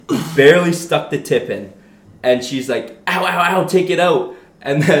barely stuck the tip in. And she's like, ow, ow, ow, take it out.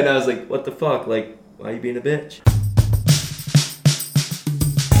 And then I was like, what the fuck? Like, why are you being a bitch?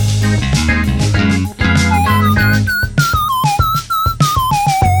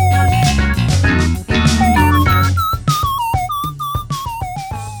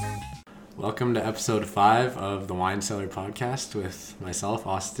 Welcome to episode 5 of the Cellar podcast with myself,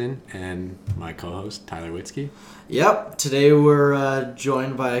 Austin, and my co-host, Tyler Witzke. Yep, today we're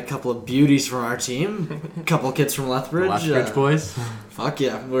joined by a couple of beauties from our team, a couple of kids from Lethbridge. Lethbridge boys. Fuck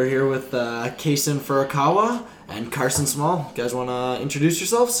yeah, we're here with Carson Furukawa and Carson Small. You guys want to introduce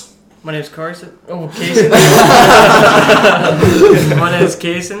yourselves? My name's Carson. Oh, Carson. My name's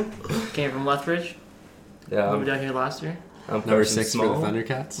Carson. Came from Lethbridge. Yeah. Moved out here last year. I'm Number Carson 6 Small. for the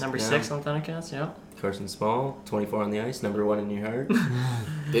Thundercats. Number 6 on Thundercats, yeah. Carson Small, 24 on the ice, number 1 in your heart.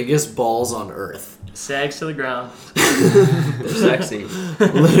 Biggest balls on earth. Sags to the ground. They're sexy.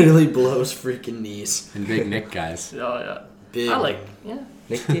 Literally blows freaking knees. And big Nick guys. Oh, yeah. Big. I like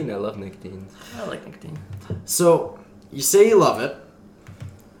Nicotine, I love nicotine. nicotine. So, you say you love it,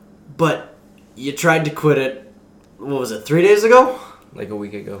 but you tried to quit it, what was it, 3 days ago? Like a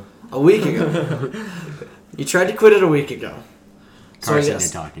week ago. A week ago. You tried to quit it a week ago. Carson, you're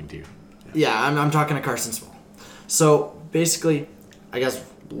talking to. Yeah, I'm talking to Carson Small. So, basically, I guess,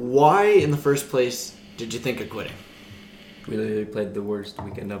 why in the first place did you think of quitting? We literally played the worst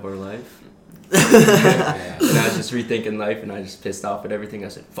weekend of our life. And I was just rethinking life, and I just pissed off at everything. I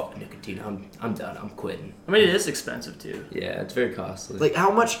said, fuck nicotine, I'm done, I'm quitting. I mean, it is expensive, too. Yeah, it's very costly. Like, how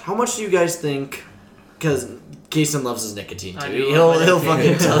much do you guys think, because Carson loves his nicotine, too. I do He'll love my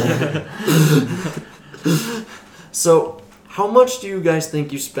fucking tell you. So, how much do you guys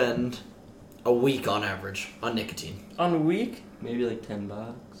think you spend a week on average on nicotine? On a week? Maybe like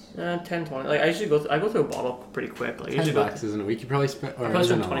 $10. 10, 20. Like, I usually go through a bottle pretty quick. Like, $10 isn't a week. You probably spend, or I probably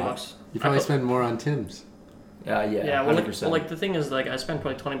isn't spend a $20. lot. You probably spend more on Tim's. Yeah, Yeah, 100%. well, like, the thing is, like, I spend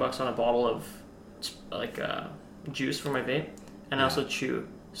probably $20 on a bottle of, like, juice for my vape, and I also chew.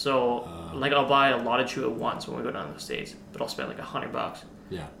 So, like, I'll buy a lot of chew at once when we go down to the States, but I'll spend, like, $100.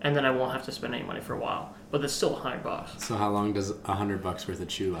 Yeah. And then I won't have to spend any money for a while. But it's still $100. So how long does $100 worth of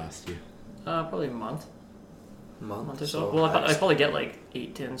chew last you? Probably a month. Month Or so. Well, I probably get like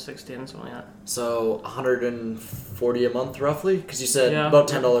 8 tins, 6 tins, something like that. So, $140 a month, roughly? Because you said Yeah. about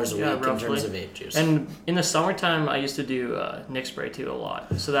 $10 a week in roughly. terms of vape juice. And in the summertime, I used to do Nick spray too a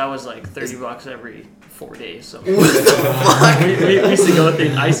lot. So that was like $30 every 4 days. So What the fuck? we used to go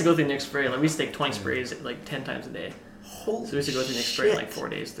through. I used to go through Nick spray. Like we used to take 20 sprays like 10 times a day. Holy So we used to go through Nick spray in like 4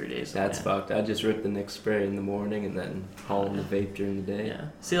 days, 3 days. That's yeah. fucked. I just rip the Nick spray in the morning and then haul in the vape during the day. Yeah.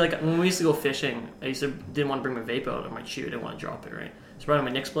 See, like when we used to go fishing, I didn't want to bring my vape out or my chew. I didn't want to drop it, right? So right on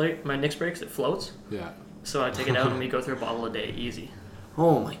my Nick spray, because it floats. Yeah. So I take it out and we go through a bottle a day, easy.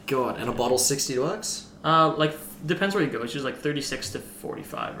 Oh my god. And a bottle's $60? Like depends where you go. It's just like 36 to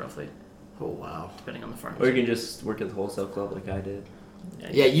 45 roughly, Oh wow. depending on the farm. Or you can just work at the wholesale club like I did.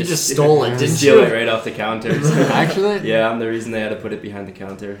 Yeah, you just stole it, didn't Steal you? it right off the counter. Actually? Yeah, I'm the reason they had to put it behind the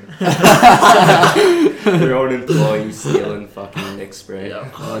counter. Their own employees stealing fucking Nick spray. Yeah.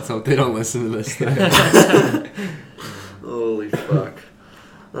 Well, let's hope they don't listen to this thing. Holy fuck.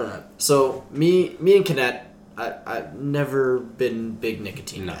 So, me and Kinet, I've never been big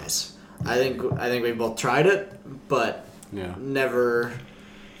nicotine No. guys. I think we both tried it, but Yeah. never,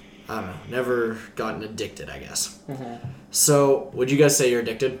 I don't know, never gotten addicted, I guess. Mm-hmm. So, would you guys say you're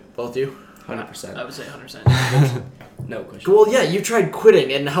addicted, both of you? 100%. I would say 100%. No question. Well, yeah, you tried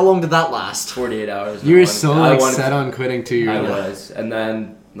quitting, and how long did that last? 48 hours. You were I so wanted- like set on quitting too. I You're like, was. And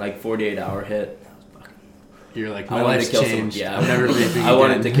then, like, 48-hour hit. you're like I my wanted life's to kill changed. someone. Yeah. I'm never vaping I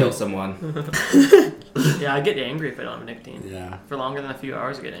wanted to again. kill someone. Yeah, I get angry if I don't have nicotine. Yeah. For longer than a few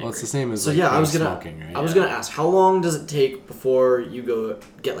hours, I get angry. Well, it's the same as So like yeah, I was gonna, smoking, right? I was gonna ask, how long does it take before you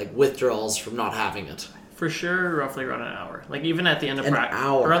get like withdrawals from not having it? For sure, roughly around an hour. Like even at the end of An practice,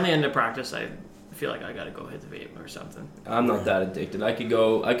 hour? around the end of practice, I feel like I gotta go hit the vape or something. I'm not that addicted. I could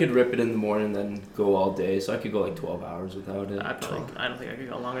rip it in the morning and then go all day. So I could go like 12 hours without it. I don't think I could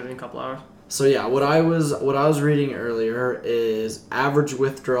go longer than a couple hours. So yeah, what I was reading earlier is average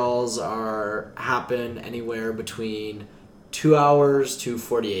withdrawals happen anywhere between 2 hours to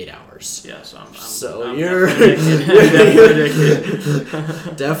 48 hours. Yeah, so I'm you're definitely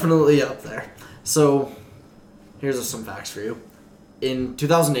addicted. definitely up there. So here's some facts for you. In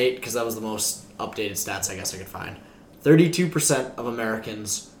 2008, because that was the most updated stats I guess I could find, 32% of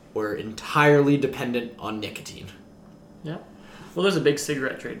Americans were entirely dependent on nicotine. Yeah. Well, there's a big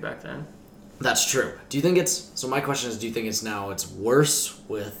cigarette trade back then. That's true. Do you think so my question is, do you think it's worse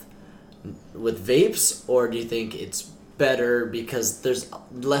with vapes, or do you think it's better because there's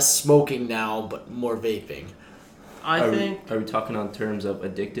less smoking now, but more vaping? I think Are we talking on terms of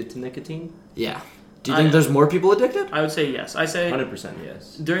addicted to nicotine? Yeah. Do you think there's more people addicted? I would say yes. I say 100%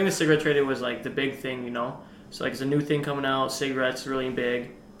 yes. during the cigarette trade, it was like the big thing, you know. So like it's a new thing coming out. Cigarettes really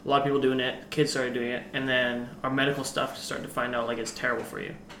big. A lot of people doing it. Kids started doing it, and then our medical stuff started to find out like it's terrible for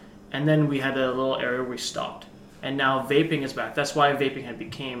you. And then we had a little area where we stopped, and now vaping is back. That's why vaping had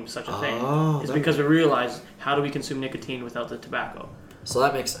became such a thing. It's because we realized how do we consume nicotine without the tobacco? So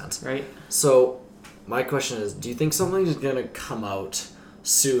that makes sense, right? So my question is, do you think something's gonna come out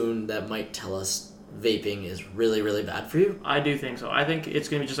soon that might tell us vaping is really, really bad for you? I do think so. I think it's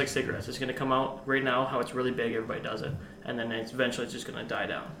going to be just like cigarettes. It's going to come out right now how it's really big, everybody does it, and then eventually it's just going to die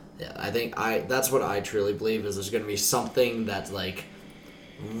down. Yeah, I think that's what I truly believe is there's going to be something that's like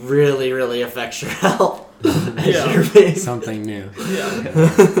really, really affects your health. Yeah. Something new.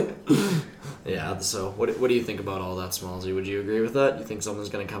 Yeah. Yeah, so what do you think about all that, Smallsy? Would you agree with that? You think something's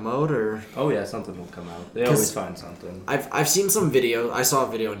going to come out, or? Oh yeah, something will come out. They always find something. I've seen some video. I saw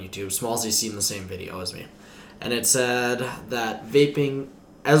a video on YouTube. Smallsy's seen the same video as me. And it said that vaping,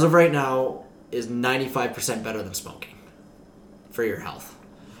 as of right now, is 95% better than smoking for your health,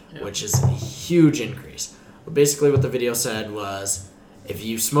 which is a huge increase. But basically what the video said was, if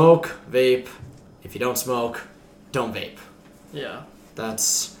you smoke, vape. If you don't smoke, don't vape. Yeah.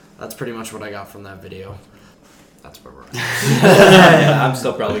 That's pretty much what I got from that video. That's where we're at. Yeah, I'm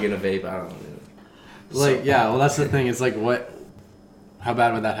still probably gonna vape. I don't know. Like, yeah, well, that's the thing. It's like, how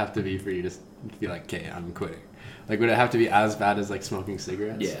bad would that have to be for you to be like, okay, I'm quitting? Like, would it have to be as bad as like smoking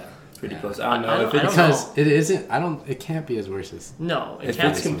cigarettes? Yeah, pretty close. I don't know. Because it isn't. It can't be as worse as. No, it If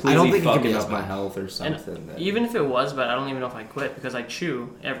can't it's be. completely I don't think it could fucking be as up my bad. health or something. And then- even if it was bad, I don't even know if I quit because I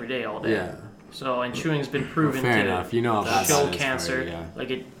chew every day, all day. Yeah. So, and chewing's been proven Fair to enough. You know how bad kill that is for cancer. you, yeah. Like,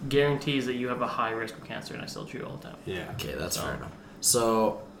 it guarantees that you have a high risk of cancer, and I still chew all the time. Yeah. Okay, that's fair enough.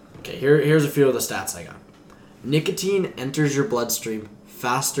 So, okay, here's a few of the stats I got. Nicotine enters your bloodstream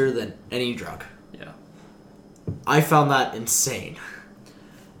faster than any drug. Yeah. I found that insane.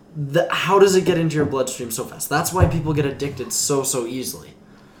 How does it get into your bloodstream so fast? That's why people get addicted so easily.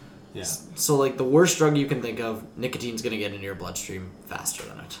 Yeah. So, like, the worst drug you can think of, nicotine's going to get into your bloodstream faster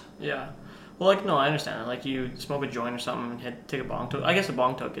than it. Yeah. Well, like, no, I understand. Like, you smoke a joint or something and take a bong toke. I guess a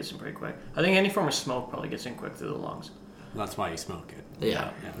bong toke gets in pretty quick. I think any form of smoke probably gets in quick through the lungs. That's why you smoke it.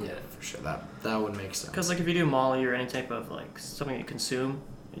 Yeah, Yeah. for sure. That would make sense. Because, like, if you do Molly or any type of, like, something you consume,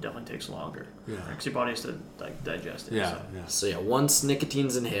 it definitely takes longer. Yeah. Because your body has to, like, digest it. Yeah. So. Yeah. So yeah, once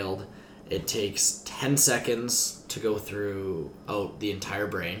nicotine's inhaled, it takes 10 seconds to go through the entire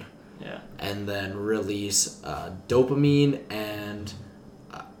brain, Yeah. and then release dopamine and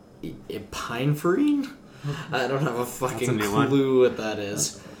epinephrine. I don't have a fucking new one. clue what that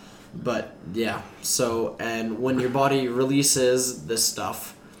is, but yeah. So, and when your body releases this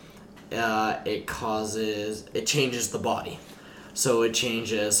stuff, it changes the body. So it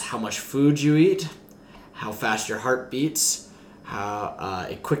changes how much food you eat, how fast your heart beats, how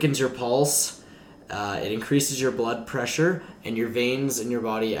it quickens your pulse, it increases your blood pressure, and your veins in your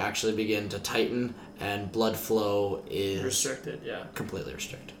body actually begin to tighten, and blood flow is Restricted, yeah. completely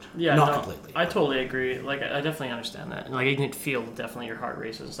restricted. Yeah, Not no, completely. I totally agree. Like, I definitely understand that. And, like, you can feel definitely your heart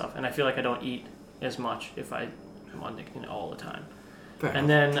races and stuff. And I feel like I don't eat as much if I'm on nicotine all the time. Fair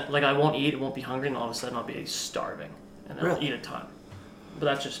And enough. then, like, I won't eat, won't be hungry, and all of a sudden I'll be starving. And then I'll Really? eat a ton. But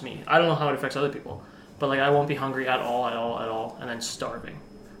that's just me. I don't know how it affects other people. But, like, I won't be hungry at all, and then starving.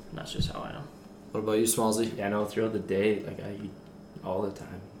 And that's just how I am. What about you, Smallsy? Yeah, no, throughout the day, like I eat all the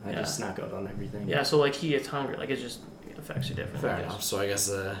time. I Yeah. just snack out on everything. Yeah, so, like, he gets hungry. Like, it affects you differently. Fair I guess. enough. So I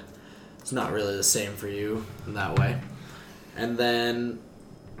guess it's not really the same for you in that way. And then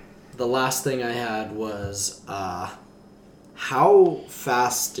the last thing I had was how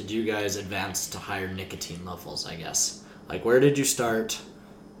fast did you guys advance to higher nicotine levels, I guess? Like, where did you start?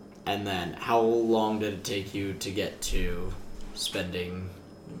 And then how long did it take you to get to spending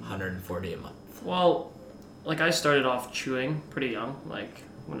 $140 a month? Well, like, I started off chewing pretty young. Like,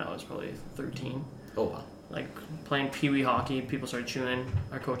 when I was probably 13. Oh, wow. Like, playing pee-wee hockey, people started chewing,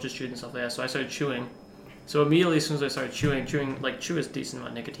 our coaches chewed and stuff like that, so I started chewing. So immediately as soon as I started chewing, like, chew has decent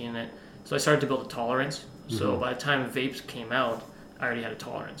amount of nicotine in it, so I started to build a tolerance. So by the time vapes came out, I already had a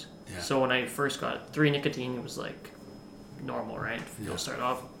tolerance. Yeah. So when I first got 3 nicotine, it was like normal, right? You'll start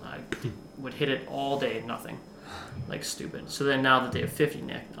off, I would hit it all day, nothing. Like, stupid. So then now that they have 50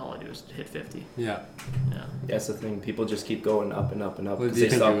 nic, all I do is hit 50. Yeah. Yeah. That's the thing. People just keep going up and up and up Well, because do you they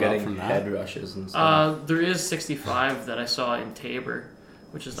think stop you go up getting from that? head rushes and stuff. There is 65 that I saw in Tabor,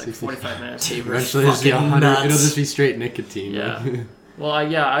 which is like 65. 45 minutes. Tabor's Eventually, it'll be fucking 100. nuts. It'll just be straight nicotine. Yeah. Like. Well,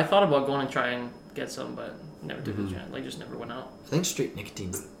 I thought about going and try and get some, but never took a chance. Like, just never went out. I think straight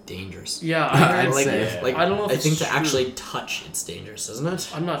nicotine's dangerous. Yeah, I heard. I don't know if I it's think to true. actually touch it's dangerous, isn't it?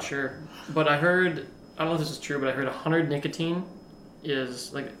 I'm not sure, but I heard. I don't know if this is true, but I heard 100 nicotine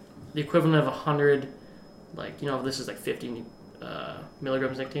is like the equivalent of 100. Like, you know, this is like 50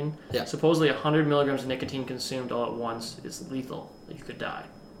 milligrams of nicotine. Yeah. Supposedly 100 milligrams of nicotine consumed all at once is lethal. Like, you could die.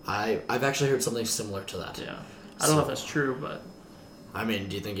 I've actually heard something similar to that. Yeah. I don't know if that's true, but I mean,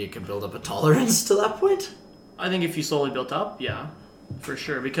 do you think you could build up a tolerance to that point? I think if you slowly built up, yeah, for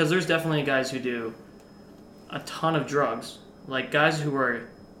sure. Because there's definitely guys who do a ton of drugs. Like, guys who are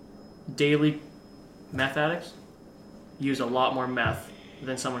daily meth addicts use a lot more meth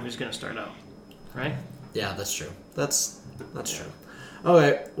than someone who's going to start out. Right? Yeah, that's true. That's true.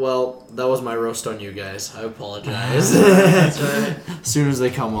 Okay, well, that was my roast on you guys. I apologize. That's right. As soon as they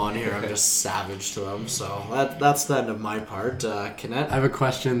come on here, I'm just savage to them. So that's the end of my part. Kinet? I have a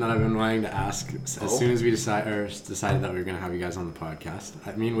question that I've been wanting to ask as Oh. soon as we decided that we were going to have you guys on the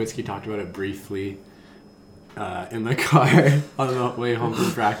podcast. Me and Whiskey talked about it briefly in the car on the way home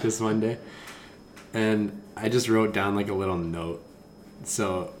from practice one day. And I just wrote down like a little note.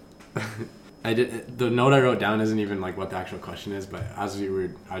 So the note I wrote down isn't even like what the actual question is, but I was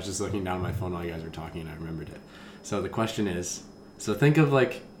just looking down at my phone while you guys were talking and I remembered it. So the question is, so think of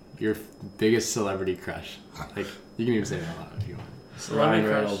like your biggest celebrity crush. Like, you can even say it out loud if you want. Celebrity Ryan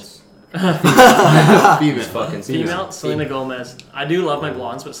crush. Reynolds. Female. Fucking Female, Selena Gomez. I do love my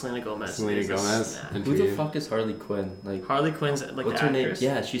blondes, but Selena Gomez. Selena is a Gomez. snack. And Who for the you? fuck is Harley Quinn? Like, Harley Quinn's like what's the her name? actress.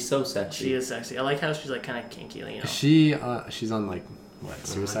 Yeah, she's so sexy. She is sexy. I like how she's like kind of kinky, you know. She's on like what,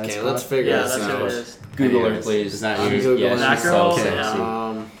 Suicide Okay, Squad? let's figure Yeah, this that's out. what it is. Google her, Anyways, please. is that I'm you? Googling Yeah, That she's girl, so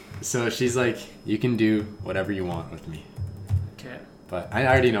yeah. sexy. So she's like, you can do whatever you want with me. Okay. But I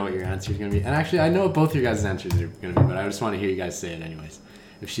already know what your answer is going to be. And actually, I know what both your guys' answers are going to be, but I just want to hear you guys say it anyways.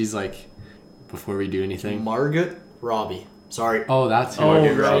 If she's like, before we do anything. Margot Robbie. Sorry. Oh, that's who. Oh,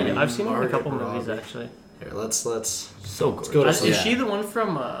 Margaret right. Robbie. I've seen her in a Margaret couple movies Robbie. actually. Here, let's So gorgeous. go to Is some- Yeah. she the one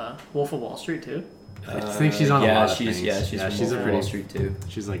from Wolf of Wall Street too? I think she's on a lot of she's, things. Yeah, she's, Yeah, from she's a Wolf of pretty- Wall Street too.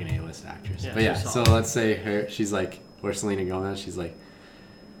 She's like an A-list actress. Yeah, But yeah, she's so solid. let's say her, she's like, or Selena Gomez, she's like,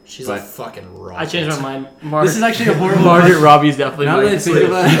 She's But- a fucking rock. I changed my mind. this is actually a horrible Margaret Robbie's definitely Now my that I think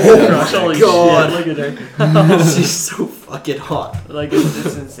about it. crush. Holy God. shit! Look at her. She's so fucking hot. Like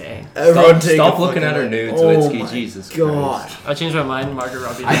it's insane. Everyone take Stop a looking at her fucking- nudes, Oh Witzky. my Jesus God. Christ. I changed my mind. Margaret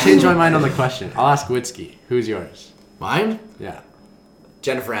Robbie. I changed my mind on the question. I'll ask Whiskey. Who's yours? Mine? Yeah.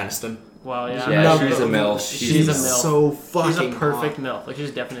 Jennifer Aniston. Wow. Yeah. Yeah, No, she's a no, MILF. She's a MILF. so fucking She's a perfect hot. MILF. Like she's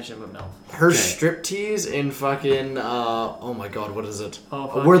a definition of a MILF. Her Okay. striptease in fucking oh my god, what is it? Oh,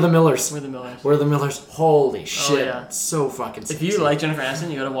 fuck. We're the Millers. We're the Millers. We're the Millers. Holy shit. yeah. So fucking If sexy. you like Jennifer Aniston,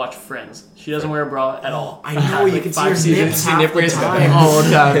 you gotta watch Friends. She doesn't wear a bra at all. I know, you Like can see 5 her seasons. nips half the time. Oh,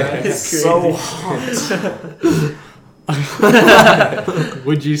 God. It's It's so crazy. hot.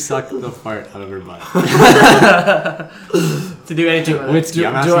 Would you suck the fart out of her butt? To do anything with it. Whiskey. Do,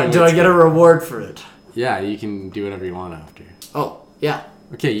 I'm do, asking I, do I Whiskey. get a reward for it? Yeah, you can do whatever you want after. Oh, yeah.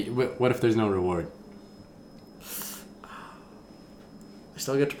 Okay, what if there's no reward? I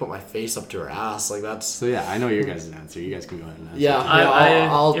still get to put my face up to her ass. Like, that's... So yeah, I know your guys' answer. You guys can go ahead and answer. Yeah. If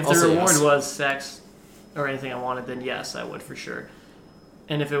I'll the say reward yes. was sex or anything I wanted, then yes, I would for sure.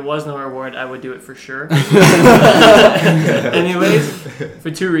 And if it was no reward, I would do it for sure. Anyways,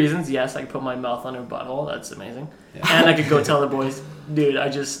 for 2 reasons. Yes, I could put my mouth on her butthole. That's amazing. Yeah. And I could go tell the boys, dude, I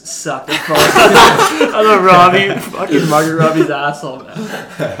just sucked the fuck out of Robbie, fucking Margaret Robbie's asshole,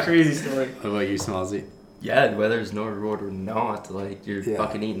 man. Crazy story. What about you, Smallsy? Yeah, whether it's no reward or not, like, you're Yeah.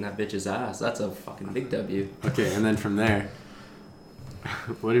 fucking eating that bitch's ass. That's a fucking big W. Okay, and then from there,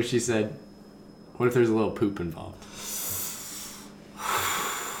 what if she said, what if there's a little poop involved?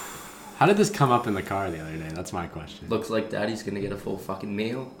 How did this come up in the car the other day? That's my question. Looks like daddy's gonna get a full fucking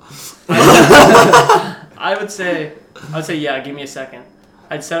meal. I would say, yeah, give me a second.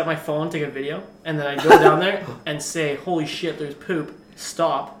 I'd set up my phone, take a video, and then I'd go down there and say, holy shit, there's poop.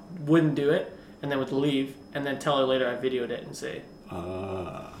 Stop. Wouldn't do it. And then would leave, and then tell her later I videoed it and say,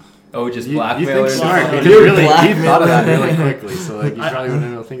 Oh, just you blackmail think her. smart, Blackmail. because You're really, you blackmailing thought of that her. really quickly, so like you probably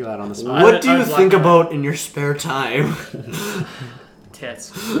wouldn't even think of that on the spot. What do you I'd think black- about in your spare time?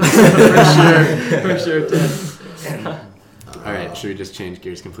 tits. For sure, tits. All right, should we just change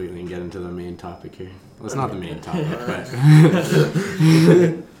gears completely and get into the main topic here? Well, it's not the main topic, but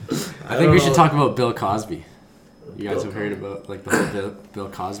I think we should talk about Bill Cosby. You guys have heard about like the whole Bill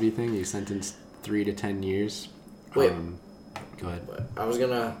Cosby thing? He sentenced 3 to 10 years. Wait. Go ahead. I was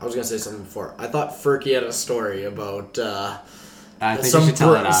gonna say something before. I thought Ferky had a story about I think we should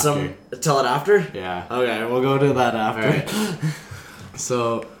tell it after. Tell it after? Yeah. Okay, we'll go to that after. Alright.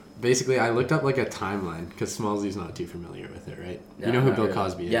 So basically, I looked up like a timeline because Smallsy's not too familiar with it, right? No, you know who not Bill really.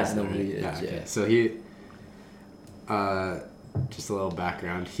 Cosby is? Yeah, though, nobody right? is. Yeah, okay. Yeah. So he, just a little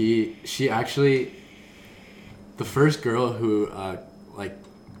background. She actually, the first girl who like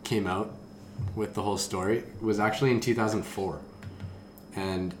came out with the whole story was actually in 2004,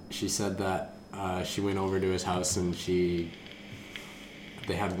 and she said that she went over to his house and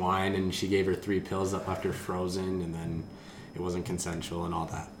they had wine and she gave her 3 pills that left her frozen, and then it wasn't consensual and all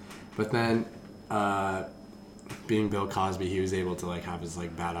that. But then, being Bill Cosby, he was able to like have his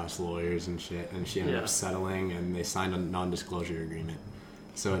like badass lawyers and shit, and she ended up settling, and they signed a non-disclosure agreement,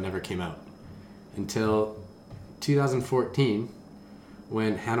 so it never came out until 2014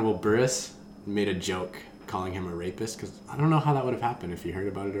 when Hannibal Buress made a joke calling him a rapist, because I don't know how that would have happened if you heard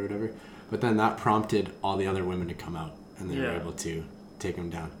about it or whatever, but then that prompted all the other women to come out, and they were able to take him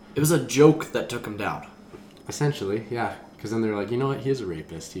down. It was a joke that took him down. Essentially, yeah. Because then they're like, you know what, he is a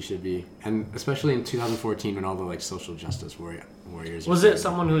rapist. He should be. And especially in 2014 when all the like social justice warriors. Was it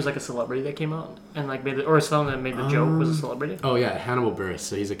someone who was like a celebrity that came out and like made or someone that made the joke was a celebrity? Oh yeah, Hannibal Buress.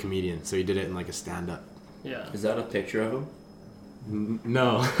 So he's a comedian. So he did it in like a stand-up. Yeah. Is that a picture of him?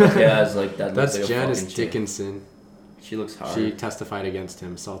 No. Yeah, it's like that. That's looks like Janice a fucking chick. Dickinson. She looks hard. She testified against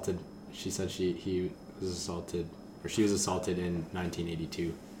him. Assaulted. She said he was assaulted, or she was assaulted in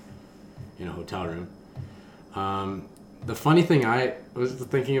 1982 in a hotel room. The funny thing I was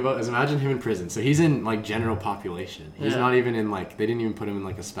thinking about is imagine him in prison. So he's in like general population. He's not even in like, they didn't even put him in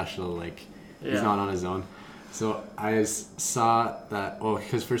like a special like, he's not on his own. So I saw that,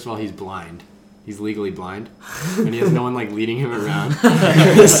 because first of all he's blind. He's legally blind. And he has no one like leading him around.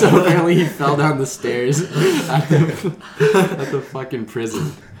 So apparently he fell down the stairs at the fucking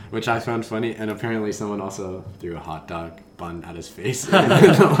prison, which I found funny. And apparently someone also threw a hot dog bun at his face in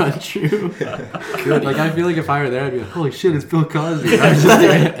the lunchroom. Like I feel like if I were there, I'd be like, holy shit, it's Bill Cosby. I was just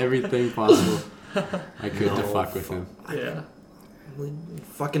doing everything possible I could to fuck with him. Yeah. He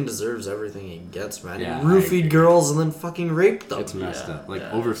fucking deserves everything he gets, man. Yeah, he roofied girls and then fucking raped them. It's messed up. Like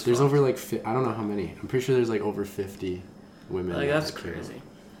yeah, there's over like I don't know how many. I'm pretty sure there's like over 50 women. Like that's that came out. crazy.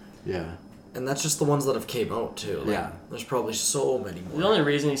 Yeah. And that's just the ones that have came out too. Like, Yeah. There's probably so many more. The only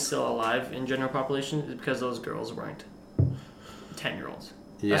reason he's still alive in general population is because those girls weren't 10-year-olds.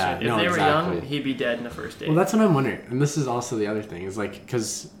 Yeah. If they were young, he'd be dead in the first day. Well, that's what I'm wondering. And this is also the other thing is like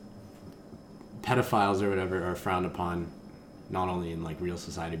because pedophiles or whatever are frowned upon. Not only in like real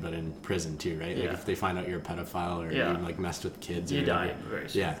society, but in prison too, right? Like if they find out you're a pedophile or you like messed with kids, you or die whatever. very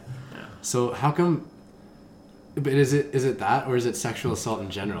soon. Yeah. So how come? But is it that, or is it sexual assault in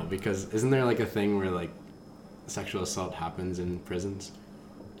general? Because isn't there like a thing where like sexual assault happens in prisons?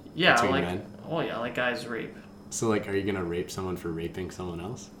 Yeah, between like men? like guys rape. So like, are you gonna rape someone for raping someone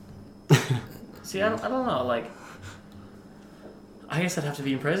else? See, I don't know. Like, I guess I'd have to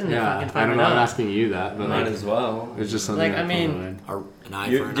be in prison if I Yeah, can I find don't it know. I'm out. asking you that, but Might like, as well. it's just something. Like, that I came to mean, mind. An eye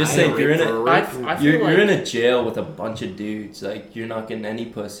You're for an just eye, saying a you're rape in for a- a rape. I feel You're in like a jail with a bunch of dudes. Like you're not getting any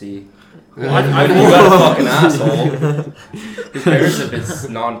pussy. Well, I You got a fucking asshole. Who cares if it's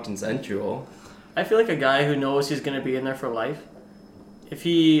non-consensual? I feel like a guy who knows he's gonna be in there for life. If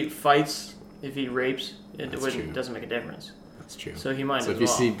he fights, if he rapes, it That's true. doesn't make a difference. That's true. So he might So as if you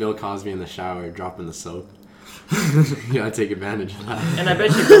well. see Bill Cosby in the shower dropping the soap, you gotta take advantage of that. And I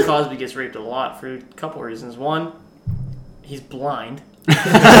bet you Bill Cosby gets raped a lot for a couple reasons. One, he's blind.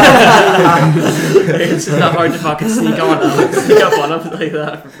 It's not hard to fucking sneak up on him like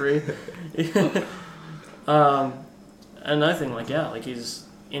that for free. Another thing, like he's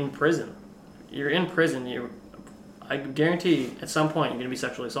in prison. You're in prison. I guarantee at some point you're gonna be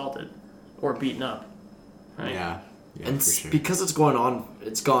sexually assaulted or beaten up. Right? Yeah, And for sure. because it's gone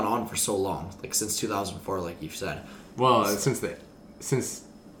on for so long, like since 2004, like you've said. Well,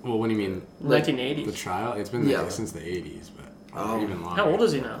 well, what do you mean? The 1980s. trial? It's been Yeah. since the 80s, but Oh. even longer. How old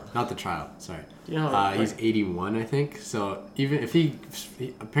is he now? Not the trial. Sorry. Do you know how, He's 81, I think. So even if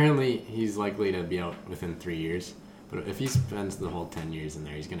apparently he's likely to be out within 3 years. But if he spends the whole 10 years in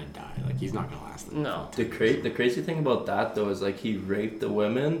there, he's gonna die. Like he's not gonna last. No. The crazy thing about that though is like he raped the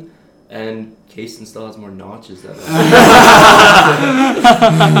women, and Carson still has more notches than us.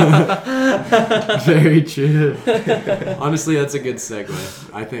 Very true. Honestly, that's a good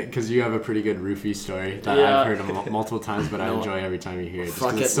segue. I think because you have a pretty good roofie story that I've heard multiple times, but I enjoy every time you hear it. Just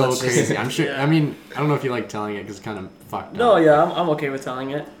 'cause Fuck it's it, so let's just- crazy. I'm sure. Yeah. I mean, I don't know if you like telling it because it's kind of fucked No, up. yeah, I'm okay with telling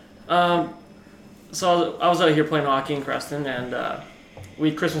it. So I was out here playing hockey in Creston, and we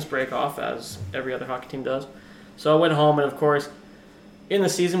had Christmas break off, as every other hockey team does. So I went home, and of course, in the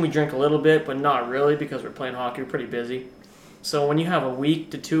season we drink a little bit, but not really because we're playing hockey. We're pretty busy. So when you have a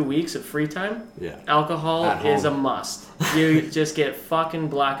week to 2 weeks of free time, Yeah. alcohol At is a home. must. You just get fucking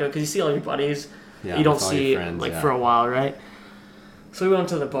blackout because you see all your buddies Yeah, you don't with all your see friends, like yeah. for a while, right? So we went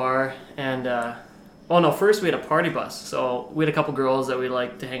to the bar and first we had a party bus. So we had a couple girls that we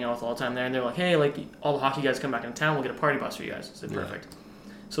like to hang out with all the time there, and they're like, hey, like all the hockey guys come back into town, we'll get a party bus for you guys. I said, perfect.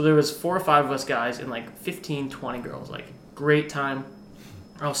 So there was 4 or 5 of us guys and like 15, 20 girls. Like great time.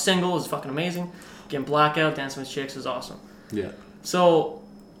 I was single, it was fucking amazing. Getting blackout, dancing with chicks is awesome. Yeah. So,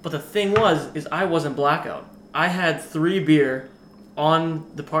 but the thing is I wasn't blackout. I had 3 beer on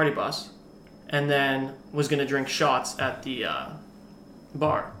the party bus, and then was gonna drink shots at the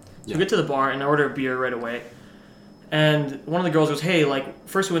bar. So we get to the bar and I order a beer right away. And one of the girls goes, hey, like,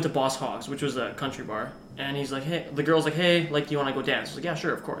 first we went to Boss Hogs, which was a country bar. And he's like, hey, the girl's like, hey, like, do you want to go dance? I was like, yeah,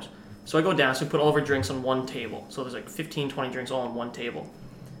 sure, of course. So I go down, so we put all of our drinks on one table. So there's like 15, 20 drinks all on one table.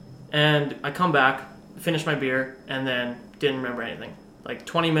 And I come back, finish my beer, and then didn't remember anything. Like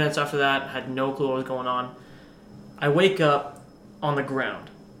 20 minutes after that, had no clue what was going on. I wake up on the ground.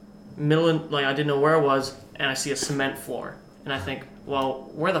 I didn't know where I was, and I see a cement floor. And I think,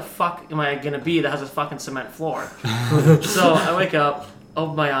 well, where the fuck am I going to be that has a fucking cement floor? So I wake up,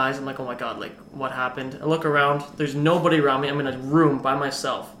 open my eyes, I'm like, oh my god, like, what happened? I look around, there's nobody around me, I'm in a room by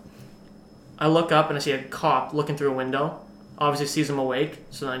myself. I look up and I see a cop looking through a window, obviously sees him awake,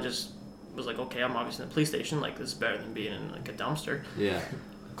 so then I just was like, okay, I'm obviously in the police station, like, this is better than being in, like, a dumpster. Yeah.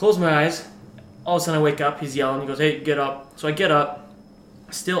 Close my eyes, all of a sudden I wake up, he's yelling, he goes, hey, get up. So I get up,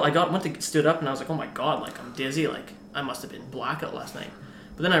 stood up, and I was like, oh my god, like, I'm dizzy, like, I must have been blackout last night.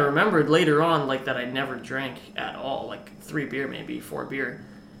 But then I remembered later on, like, that I never drank at all, like 3 beer, maybe 4 beer.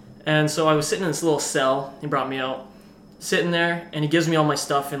 And so I was sitting in this little cell. He brought me out, sitting there, and he gives me all my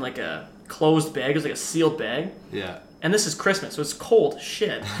stuff in like a closed bag. It was like a sealed bag. Yeah. And this is Christmas, so it's cold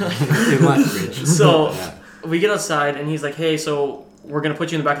shit. In my fridge. So Yeah. we get outside, and he's like, hey, so we're going to put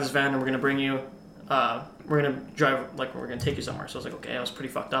you in the back of this van, and we're going to bring you, we're going to drive, like, we're going to take you somewhere. So I was like, okay, I was pretty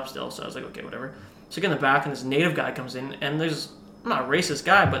fucked up still, so I was like, okay, whatever. So I get in the back, and this native guy comes in, and I'm not a racist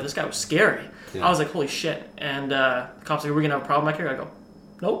guy, but this guy was scary. Yeah. I was like, holy shit. And the cop's like, are we going to have a problem back here? I go,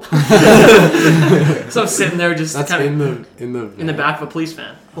 nope. So I'm sitting there just kind of in the back of a police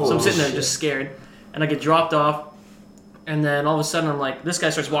van. Oh, so I'm sitting there just scared. And I get dropped off. And then all of a sudden I'm like, this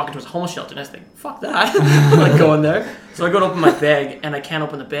guy starts walking towards a homeless shelter. And I think, fuck that. I'm like going there. So I go to open my bag, and I can't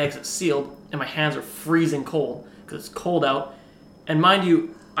open the bag because it's sealed. And my hands are freezing cold because it's cold out. And mind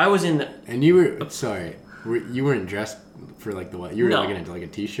you, I was in... And you were... Sorry. You weren't dressed for like the what? You were like in like a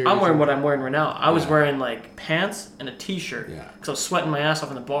t-shirt? I'm wearing what I'm wearing right now. I was wearing like pants and a t-shirt. Yeah. Because I was sweating my ass off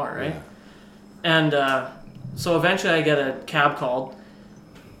in the bar, right? Yeah. And so eventually I get a cab called,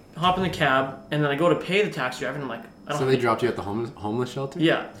 hop in the cab, and then I go to pay the taxi driver, and I'm like, I don't So they dropped you at the homeless shelter?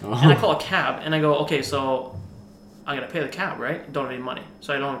 Yeah. Oh. And I call a cab, and I go, okay, so I gotta pay the cab, right? Don't have any money.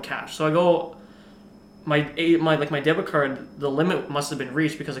 So I don't have cash. So I go... My debit card, the limit must have been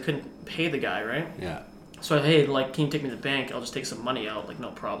reached because I couldn't pay the guy, right? Yeah. So hey, like, can you take me to the bank? I'll just take some money out, like,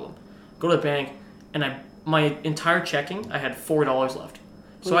 no problem. Go to the bank, and my entire checking, I had $4 left.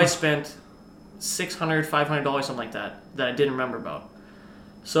 So I spent $600, $500, something like that I didn't remember about.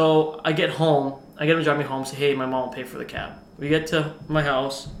 So I get home, I get him to drive me home, say, hey, my mom will pay for the cab. We get to my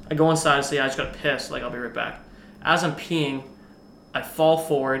house, I go inside and say, I just got pissed, like, I'll be right back. As I'm peeing, I fall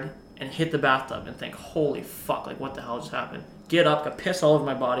forward and hit the bathtub and think, holy fuck, like, what the hell just happened? Get up, got pissed all over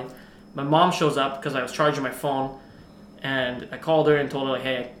my body. My mom shows up because I was charging my phone, and I called her and told her, like,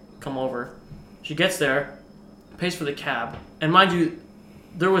 hey, come over. She gets there, pays for the cab, and mind you,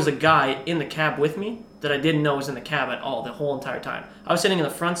 there was a guy in the cab with me that I didn't know was in the cab at all the whole entire time. I was sitting in the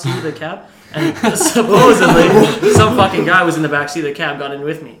front seat of the cab, and supposedly some fucking guy was in the back seat of the cab, got in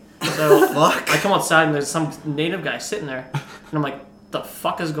with me. So I come outside, and there's some native guy sitting there, and I'm like, the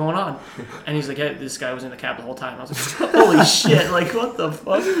fuck is going on? And he's like, yeah, this guy was in the cab the whole time. I was like, holy shit, like, what the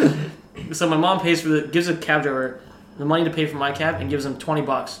fuck? So my mom gives the cab driver the money to pay for my cab and gives him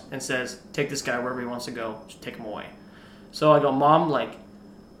 $20 and says, take this guy wherever he wants to go, just take him away. So I go, Mom, like,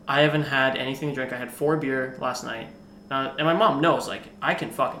 I haven't had anything to drink. I had 4 beer last night. And my mom knows, like, I can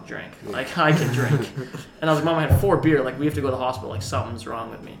fucking drink. Like, I can drink. And I was like, Mom, I had 4 beer. Like, we have to go to the hospital. Like, something's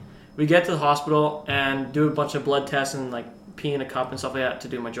wrong with me. We get to the hospital and do a bunch of blood tests and, like, pee in a cup and stuff like that to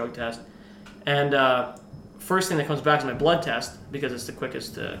do my drug test. And first thing that comes back is my blood test because it's the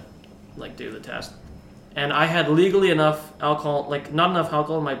quickest to, like, do the test. And I had legally enough alcohol, like, not enough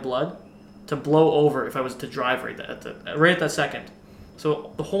alcohol in my blood to blow over if I was to drive right at that second.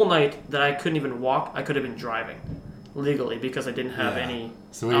 So the whole night that I couldn't even walk, I could have been driving legally because I didn't have any.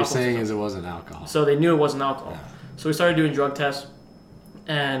 So what you're saying is it wasn't alcohol. So they knew it wasn't alcohol. Yeah. So we started doing drug tests,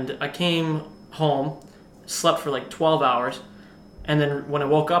 and I came home, slept for like 12 hours, And then when I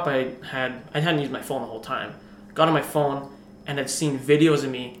woke up, I hadn't used my phone the whole time. Got on my phone and had seen videos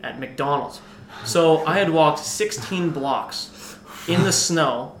of me at McDonald's. So I had walked 16 blocks in the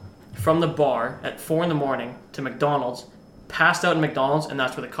snow from the bar at 4 a.m. to McDonald's, passed out in McDonald's, and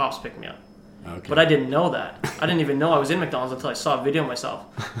that's where the cops picked me up. Okay. But I didn't know that. I didn't even know I was in McDonald's until I saw a video of myself.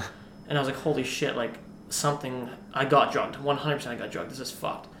 And I was like, holy shit, like I got drugged. 100% I got drugged. This is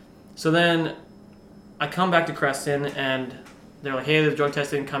fucked. So then I come back to Creston and they're like, hey, the drug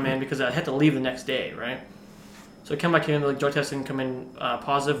test didn't come in because I had to leave the next day, right? So I come back in, the drug test didn't come in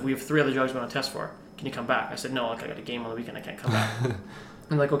positive. We have 3 other drugs we want to test for. Can you come back? I said, no, like I got a game on the weekend. I can't come back.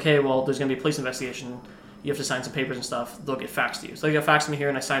 I'm like, okay, well, there's going to be a police investigation. You have to sign some papers and stuff. They'll get faxed to you. So they got faxed to me here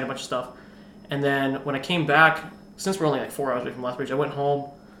and I signed a bunch of stuff. And then when I came back, since we're only like 4 hours away from Lethbridge, I went home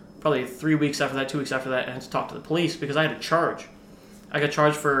probably 3 weeks after that, 2 weeks after that, and had to talk to the police because I had a charge. I got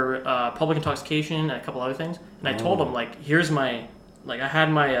charged for public intoxication and a couple other things. And I told them, like, here's my, like, I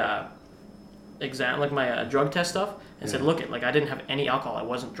had my exam, like my drug test stuff, and said, look, like, I didn't have any alcohol. I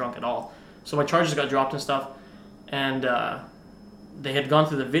wasn't drunk at all. So my charges got dropped and stuff. And they had gone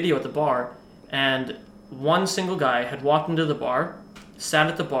through the video at the bar, and one single guy had walked into the bar, sat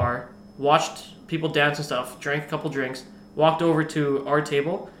at the bar, watched people dance and stuff, drank a couple drinks, walked over to our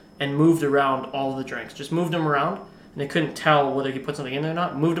table, and moved around all of the drinks. Just moved them around, and they couldn't tell whether he put something in there or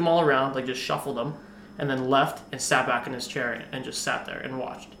not. Moved them all around, like just shuffled them, and then left and sat back in his chair and just sat there and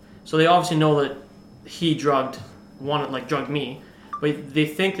watched. So they obviously know that he drugged me, but they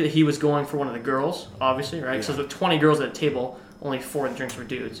think that he was going for one of the girls, obviously, right? So there's 20 girls at a table, only 4 of the drinks were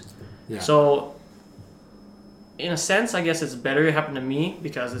dudes. Yeah. So in a sense, I guess it's better it happened to me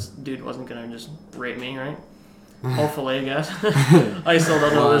because this dude wasn't going to just rape me, right? Hopefully, I guess. I still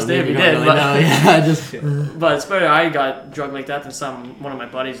don't know this day if he did. Really but, but it's better I got drugged like that than one of my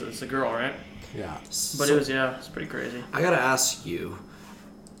buddies that's a girl, right? Yeah. But it's pretty crazy. I gotta ask you,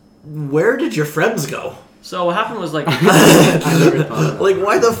 where did your friends go? So what happened was like... I never thought like,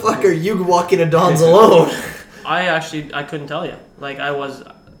 why the fuck are you walking to Don's alone? I couldn't tell you. Like,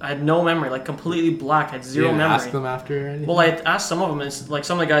 I had no memory, like completely black, had zero memory. Ask them after or anything? Well, I asked some of them, and like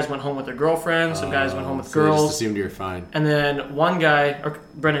some of the guys went home with their girlfriends, some guys went home with girls. They just assumed you were fine. And then one guy, or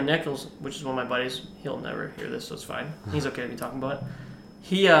Brendan Nichols, which is one of my buddies, he'll never hear this, so it's fine. He's okay with me talking about it.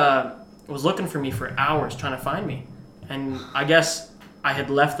 He was looking for me for hours trying to find me. And I guess I had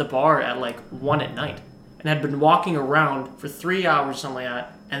left the bar at like 1 a.m. and had been walking around for 3 hours or something like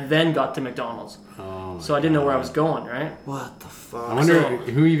that, and then got to McDonald's. So I didn't know where I was going, right? What the fuck? I wonder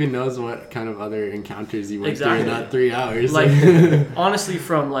who even knows what kind of other encounters you went through in that 3 hours. Like, honestly,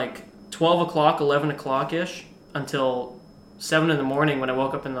 from like 12 o'clock, 11 o'clock-ish until 7 in the morning when I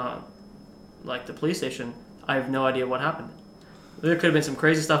woke up in the police station, I have no idea what happened. There could have been some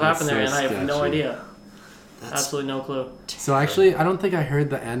crazy stuff happen there, and I have no idea. Absolutely no clue. So actually, I don't think I heard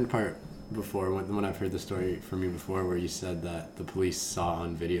the end part before when I've heard the story from you before where you said that the police saw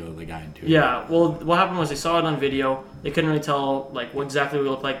on video the guy doing it. Yeah, well, what happened was they saw it on video. They couldn't really tell like what exactly we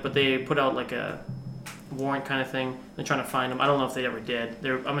looked like, but they put out like a warrant kind of thing. They're trying to find him. I don't know if they ever did.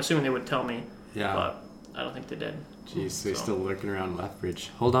 I'm assuming they would tell me. Yeah. But I don't think they did. Jeez, they're still lurking around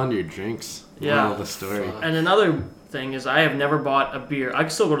Lethbridge. Hold on to your drinks. Yeah. Moral of the story. And another thing is I have never bought a beer. I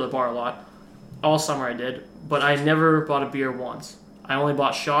still go to the bar a lot. All summer I did. But I never bought a beer once. I only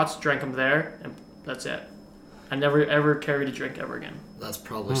bought shots, drank them there, and that's it. I never ever carried a drink ever again. That's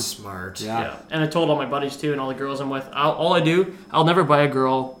probably smart. Yeah. And I told all my buddies too, and all the girls I'm with. I'll never buy a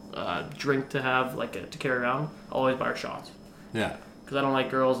girl drink to have to carry around. I'll always buy her shots. Yeah. Because I don't like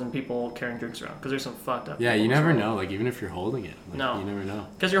girls and people carrying drinks around. Because there's some fucked up. Yeah, you never know. Like even if you're holding it, no, you never know.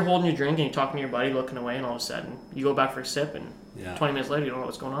 Because you're holding your drink and you're talking to your buddy, looking away, and all of a sudden you go back for a sip, and 20 minutes later you don't know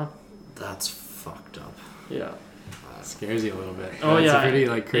what's going on. That's fucked up. Yeah. Scares you a little bit. Oh, it's yeah. a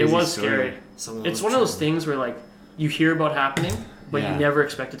pretty crazy it was story. Scary. It's one of those things where you hear about happening, but you never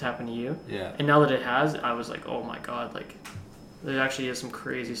expect it to happen to you. Yeah. And now that it has, I was like, oh my god, there actually is some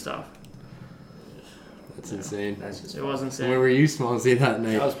crazy stuff. That's insane. It was insane. Where were you, Smallsy, that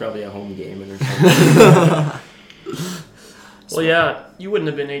night? I was probably at home gaming or something. Well, yeah, you wouldn't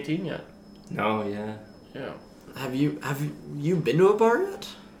have been 18 yet. No, yeah. Yeah. Have you been to a bar yet?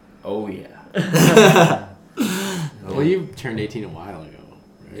 Oh yeah. Well, you turned 18 a while ago.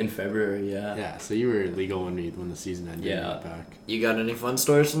 Right? In February, yeah. Yeah, so you were legal when the season ended. Yeah. Back. You got any fun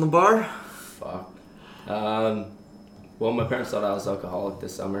stories from the bar? Fuck. Well, my parents thought I was alcoholic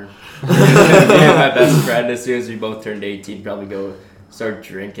this summer. Me and my best friend, as soon as we both turned 18, probably go start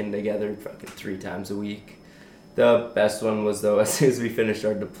drinking together fucking 3 times a week. The best one was, though, as soon as we finished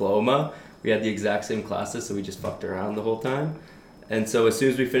our diploma, we had the exact same classes, so we just fucked around the whole time. And so as soon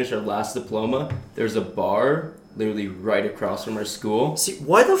as we finished our last diploma, there's a bar literally right across from our school. See,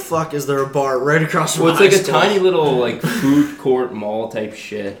 why the fuck is there a bar right across from Well, it's high like a school? tiny little like food court mall type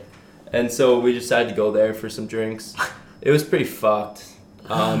shit, and so we decided to go there for some drinks. It was pretty fucked.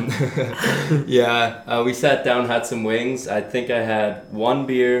 We sat down, had some wings. I think I had 1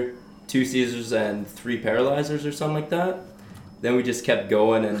 beer, 2 Caesars, and 3 paralyzers or something like that. Then we just kept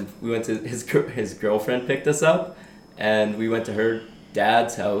going, and we went to his girlfriend picked us up, and we went to her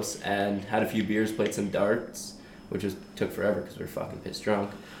dad's house and had a few beers, played some darts, which took forever because we were fucking pissed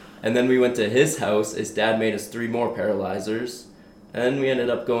drunk. And then we went to his house. His dad made us 3 more paralyzers, and then we ended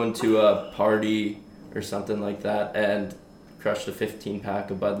up going to a party or something like that and crushed a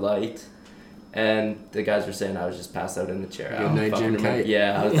 15-pack of Bud Light. And the guys were saying I was just passed out in the chair. Good night, Jim Kite.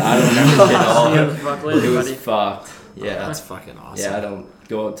 Yeah, I don't remember shit at all. Yeah, fuck later, It was buddy. fucked. Oh, Yeah. that's fucking awesome. Yeah, I don't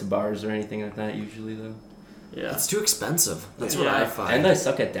go out to bars or anything like that usually though. Yeah. It's too expensive. That's what Yeah. I find. And I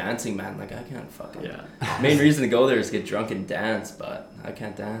suck at dancing, man. Like I can't fucking. Yeah. Main reason to go there is get drunk and dance, but I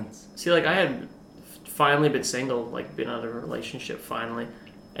can't dance. See, like, I had finally been single, like, been out of a relationship finally.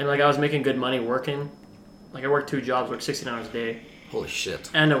 And, like, I was making good money working. Like, I worked 2 jobs, worked 16 hours a day. Holy shit.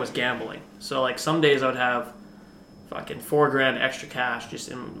 And I was gambling. So, like, some days I would have fucking $4,000 extra cash just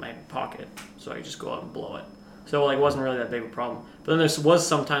in my pocket. So I could just go out and blow it. So, like, it wasn't really that big of a problem. But then there was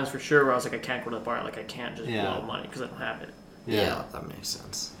some times for sure where I was like, I can't go to the bar. Like, I can't just blow money because I don't have it. Yeah, that makes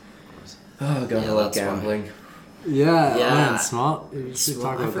sense. Oh god, I Yeah, love that's why. gambling. Yeah, Yeah. man, Small. We should Small-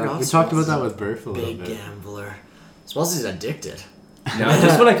 talk I about forgot that. We talked about Small's that with Burf a little Big bit. gambler. Swellsy's addicted. No,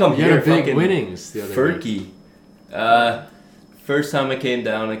 just when I come You here, had a big fucking winnings the other week. Ferky. First time I came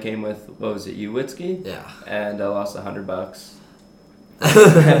down, I came with what was it, Whiskey? Yeah. And I lost $100.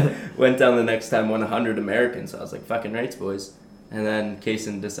 Went down the next time, won 100 American. So I was like, fucking rights, boys. And then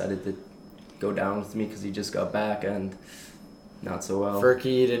Kaysen decided to go down with me because he just got back and not so well.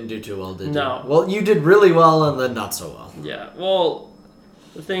 Ferky, you didn't do too well, did you? No. Well, you did really well and then not so well. Yeah. Well,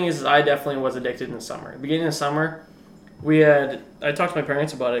 the thing is, I definitely was addicted in the summer. Beginning of summer, I talked to my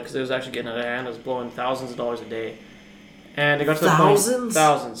parents about it because it was actually getting out of hand. I was blowing thousands of dollars a day. And it got to the point...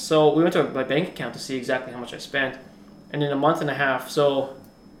 Thousands? So we went to my bank account to see exactly how much I spent. And in a month and a half, so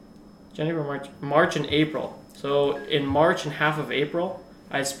January, March and April. So in March and half of April,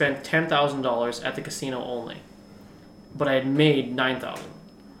 I had spent $10,000 at the casino only. But I had made $9,000.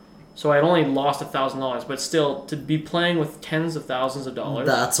 So I had only lost $1,000, but still, to be playing with tens of thousands of dollars...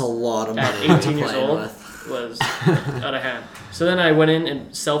 That's a lot of money. At 18 years playing old with. was out of hand. So then I went in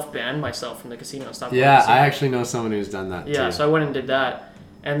and self-banned myself from the casino. Stopped Yeah, playing I casino. actually know someone who's done that Yeah, too. so I went and did that.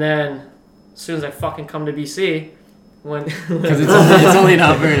 And then, as soon as I fucking come to BC, when... Because it's only in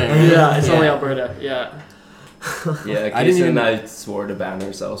Alberta. Yeah, it's only Alberta, yeah. Yeah, I didn't Kaysen even- and I swore to ban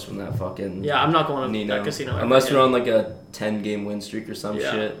ourselves from that fucking Yeah, I'm not going to Nino. that casino ever Unless again. we're on like a 10-game win streak or some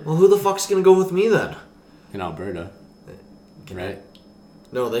Yeah. shit. Well, who the fuck's gonna go with me then? In Alberta, right?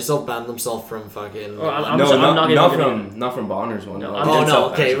 No, they still banned themselves from fucking... Oh, I'm No, not getting not from Bonner's one. No, No, I'm Oh, just- no,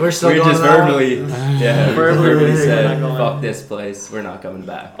 okay, we're still we going just that one? verbally, Verbally, verbally we're said, not going. "Fuck this place, we're not coming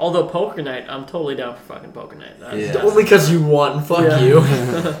back." Although poker night, I'm totally down for fucking poker night. Yeah. Only because you won, fuck Yeah. you.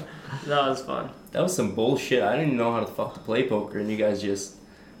 That was fun. That was some bullshit. I didn't even know how to fuck to play poker, and you guys just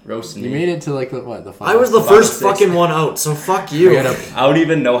roasting You me. made it to like the I was the Five, first six. fucking one out, so fuck you. I don't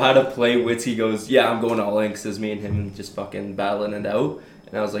even know how to play Wits. He goes, "Yeah, I'm going all in," because me and him just fucking battling it out.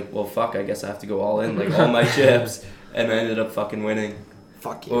 And I was like, well, fuck, I guess I have to go all in, like all my chips. And I ended up fucking winning.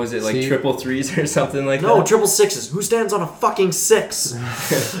 Fuck you. What was it, like See- triple threes or something like No, that? triple sixes. Who stands on a fucking 6?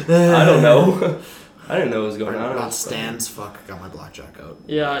 I don't know. I didn't know what was going on. Not stands. Fuck, got my blackjack out.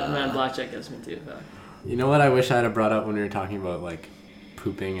 Yeah, man, blackjack gets me too. You know what I wish I had brought up when we were talking about like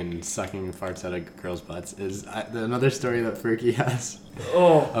pooping and sucking farts out of girls' butts is another story that Ferky has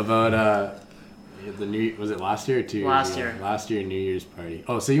Oh, about was it last year or 2 years Last ago? year. Last year New Year's party.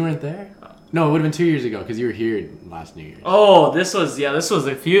 Oh, so you weren't there? No, it would have been 2 years ago because you were here last New Year's. oh, this was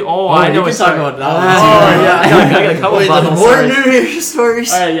a few. Oh, Oh, I know. you can a talk story. about that Oh, one too. yeah, I got a couple Wait, fun the more stories. New Year's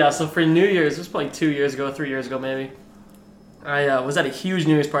stories? Alright, yeah, so for New Year's, it was probably 2 years ago, 3 years ago maybe. I was at a huge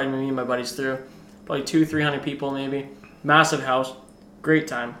New Year's party me and my buddies threw. Probably 200-300 people maybe. Massive house. Great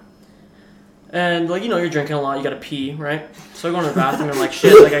time. And, like, you know, you're drinking a lot, you gotta pee, right? So I go in the bathroom and I'm like,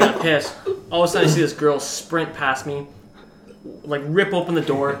 shit, like, I gotta piss. All of a sudden I see this girl sprint past me, like, rip open the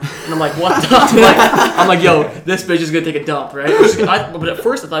door, and I'm like, what the fuck? I'm like, yo, this bitch is gonna take a dump, right? But at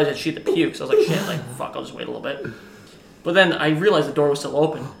first I thought I was she'd puke, so I was like, shit, like, fuck, I'll just wait a little bit. But then I realized the door was still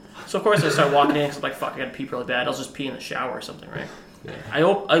open. So of course I start walking in, because I'm like, fuck, I gotta pee really bad. I'll just pee in the shower or something, right? Yeah. I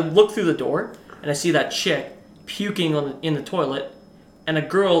look through the door, and I see that chick puking in the toilet, and a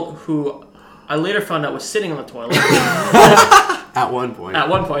girl who I later found out was sitting on the toilet At one point. at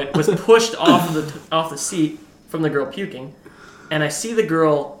one point was pushed off the seat, from the girl puking, and I see the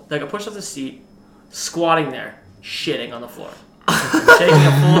girl that got pushed off the seat, squatting there, shitting on the floor. Taking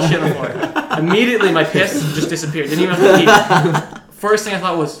a full shit on the floor. Immediately, my piss just disappeared. Didn't even have to pee. First thing I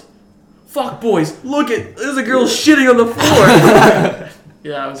thought was, fuck, boys, look at, there's a girl shitting on the floor.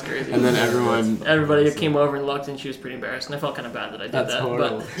 Yeah, it was crazy. And then everybody came over and looked, and she was pretty embarrassed. And I felt kind of bad that I did That's that.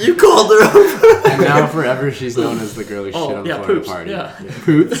 horrible. But You called her over. And now forever she's known as the girl who shit on the floor poops. at a party. Yeah.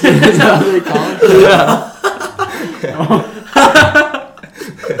 Poops? Is that what they call it?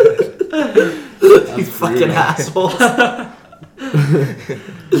 You fucking assholes. So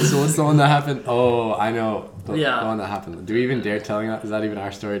what's the one that happened? Oh, I know. The one that happened. Do we even dare telling that? Is that even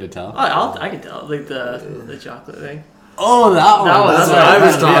our story to tell? I can tell. Like the chocolate thing. Oh, that one. That's what I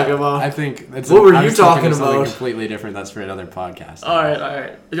was talking about. I think it's What were I you was talking talking something about? completely different. That's for another podcast. All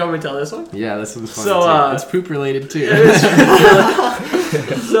right. Do you want me to tell this one? Yeah, this one's fun So, too. It's poop related too.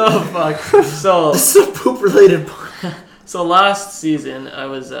 So fuck. So This is a poop related. So last season, I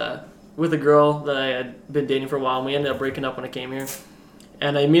was with a girl that I had been dating for a while, and we ended up breaking up when I came here.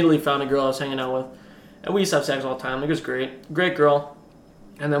 And I immediately found a girl I was hanging out with, and we used to have sex all the time. Like, it was great girl.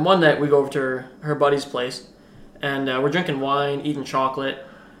 And then one night we go over to her buddy's place, and we're drinking wine, eating chocolate,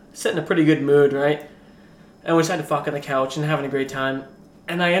 sitting in a pretty good mood, right? And we decided to fuck on the couch and having a great time.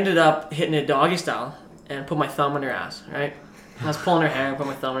 And I ended up hitting it doggy style and put my thumb in her ass, right? And I was pulling her hair, put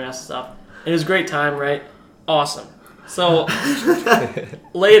my thumb in her ass and stuff. It was a great time, right? Awesome. So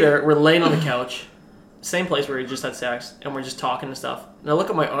later, we're laying on the couch, same place where we just had sex, and we're just talking and stuff. And I look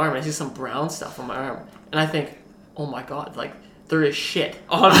at my arm, and I see some brown stuff on my arm. And I think, oh my god, like, there is shit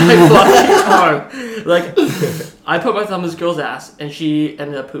on my fucking arm. Like, I put my thumb in this girl's ass, and she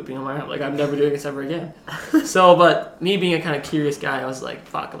ended up pooping on my arm. Like, I'm never doing this ever again. So, but me being a kind of curious guy, I was like,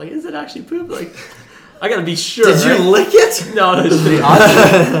 fuck, like, is it actually poop? Like, I gotta be sure. Did you lick it? No,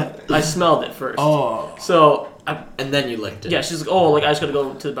 I smelled it first. Oh. So, And then you licked it. yeah, she's like, oh, like, I just gotta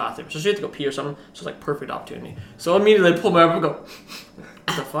go to the bathroom. So she had to go pee or something. So it's like, perfect opportunity. So immediately I pull my arm and go,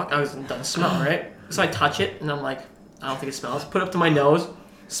 what the fuck? I was done smell, right? So I touch it, and I'm like, I don't think it smells. Put it up to my nose,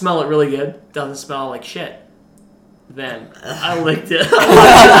 smell it really good. Doesn't smell like shit. Then I licked it.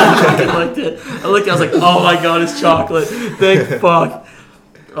 I licked it. I was like, oh my god, it's chocolate. Thank fuck.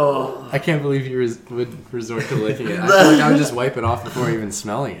 Oh. I can't believe you would resort to licking it. I feel like I would just wipe it off before even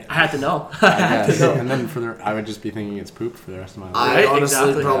smelling it. I had to know. I guess. And then I would just be thinking it's poop for the rest of my life. I Right? honestly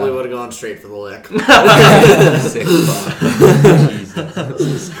Exactly. probably would have gone straight for the lick. Sick fuck. Jesus. That's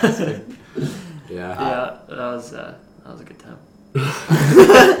disgusting. Yeah, that was a good time.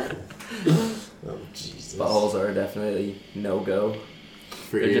 Oh, Jesus. Buttholes are definitely no-go.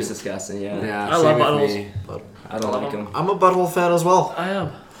 For They're you. just disgusting, yeah. Yeah, I same love with buttholes. me. I don't like them. I'm a butthole fan as well. I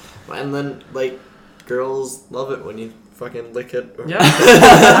am. And then, like, girls love it when you fucking lick it. Yeah.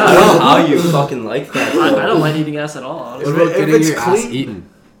 I don't know how you fucking like that. I don't mind eating ass at all, honestly. What about If getting it's your ass clean- eaten? Is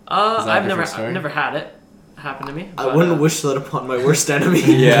that a I've different story? never had it happen to me. I but, wouldn't wish that upon my worst enemy.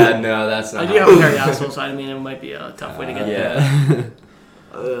 Yeah, no, that's not. I do have a hairy asshole, so I mean it might be a tough way to get there.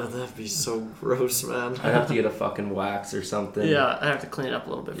 Yeah, That'd be so gross, man. I'd have to get a fucking wax or something. Yeah, I have to clean it up a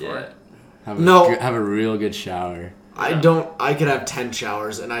little bit for Yeah. it. Have a real good shower. I could have 10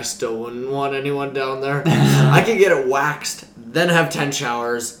 showers and I still wouldn't want anyone down there. I could get it waxed, then have 10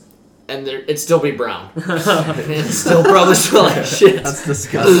 showers, and it'd still be brown. It'd still probably smell like shit. That's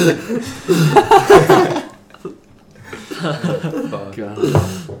disgusting. Fuck. God.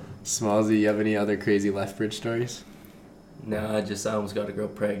 Smallsy, you have any other crazy Lethbridge stories? No, I almost got a girl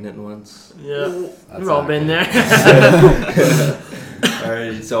pregnant once. Yeah, That's we've all not been good. there.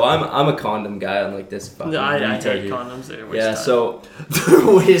 Alright, so I'm a condom guy on like this fucking I retard hate here. condoms. They're a waste Yeah, of time. so They're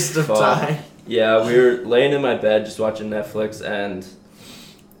a waste of Fuck. time. yeah, we were laying in my bed just watching Netflix, and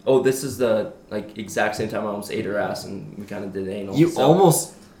this is the like exact same time I almost ate her ass, and we kind of did anal. You so.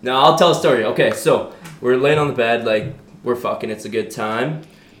 almost... No, I'll tell a story. Okay, so we're laying on the bed, like, we're fucking, it's a good time.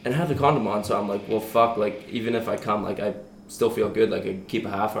 And I have the condom on, so I'm like, well, fuck, like, even if I come, like, I still feel good, like, I keep a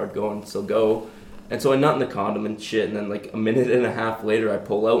half heart going, still go. And so I nut in the condom and shit, and then, like, a minute and a half later, I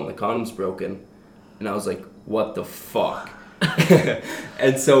pull out, and the condom's broken. And I was like, what the fuck?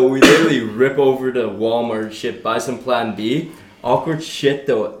 And so we literally rip over to Walmart, shit, buy some Plan B. Awkward shit,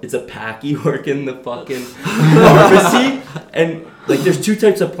 though. It's a packy working the fucking pharmacy. And, like, there's two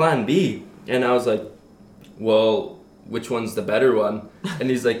types of Plan B. And I was like, well, which one's the better one? And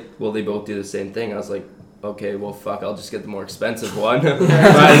he's like, well, they both do the same thing. I was like, okay, well, fuck, I'll just get the more expensive one.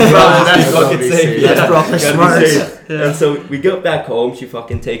 That's probably smart. Yeah. And so we go back home. She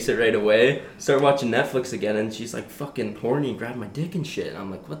fucking takes it right away. Start watching Netflix again, and she's like fucking horny, grab my dick and shit. And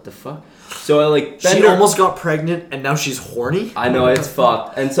I'm like, what the fuck? So I like she almost got pregnant, and now she's horny. I know, it's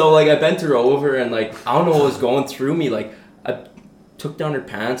fucked. And so like I bent her over, and like I don't know what was going through me. Like I took down her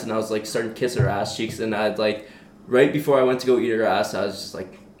pants, and I was like starting to kiss her ass cheeks, and I'd like right before I went to go eat her ass, I was just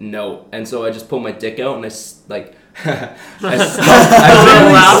like, no. And so I just pulled my dick out, and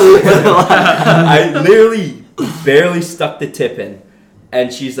I literally barely stuck the tip in,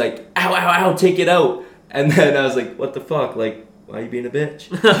 and she's like, ow, ow, ow, take it out. And then I was like, what the fuck, like, why are you being a bitch?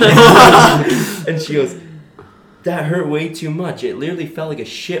 And she goes, that hurt way too much. It literally felt like a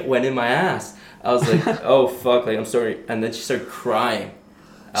shit went in my ass. I was like, oh fuck, like I'm sorry. And then she started crying.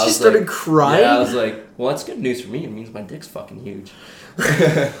 She started crying? Yeah, I was like, well, that's good news for me. It means my dick's fucking huge.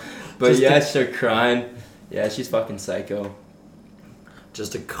 But yeah, she started crying. Yeah, she's fucking psycho.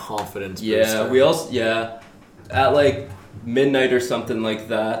 Just a confidence Yeah, booster. we also, at like midnight or something like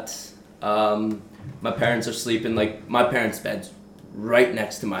that, my parents are sleeping, like my parents' bed's right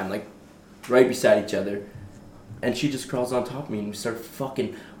next to mine, like right beside each other. And she just crawls on top of me and we start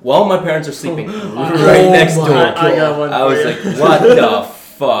fucking, while my parents are sleeping right next door. I got one. I was like, what the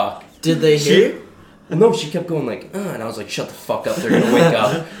fuck? Did they hear you? No, she kept going like, and I was like, shut the fuck up, they're gonna wake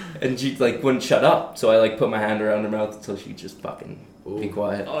up. And she like wouldn't shut up, so I like put my hand around her mouth until she just fucking be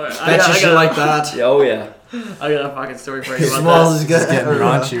quiet. Oh, Bet you shit like that. Yeah, oh yeah. I got a fucking story for you about Smalls that. is good. Just getting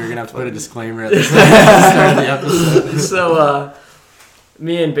raunchy. We're gonna have to put a disclaimer at the start of the episode. So,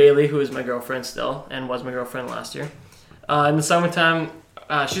 me and Bailey, who is my girlfriend still, and was my girlfriend last year, in the summertime,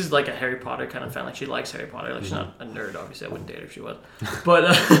 she's like a Harry Potter kind of fan. Like she likes Harry Potter. Like she's not a nerd, obviously. I wouldn't date her if she was, but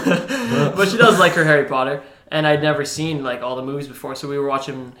but she does like her Harry Potter. And I'd never seen like all the movies before, so we were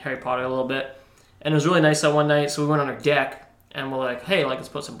watching Harry Potter a little bit, and it was really nice that one night. So we went on our deck, and we're like, hey, like let's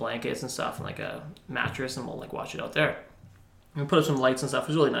put some blankets and stuff, and like a mattress, and we'll like watch it out there. And we put up some lights and stuff. It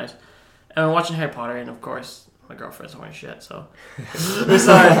was really nice. And we're watching Harry Potter, and of course my girlfriend's horny shit, so we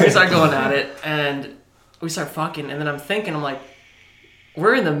start going at it, and we start fucking, and then I'm like,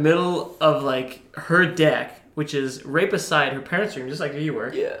 we're in the middle of like her deck, which is right beside her parents' room, just like you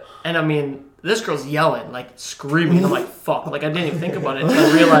were. Yeah. And I mean, this girl's yelling, like screaming. I'm like, fuck. Like I didn't even think about it until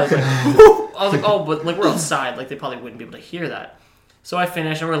I realized. Like, I was like, oh, but like we're outside. Like they probably wouldn't be able to hear that. So I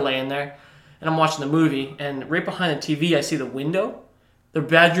finished and we're laying there, and I'm watching the movie, and right behind the TV, I see the window. The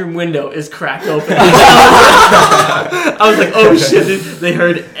bedroom window is cracked open. I was like, oh shit, dude. They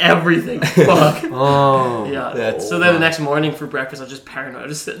heard everything. Fuck. Oh. Yeah. So then the next morning for breakfast, I was just paranoid. I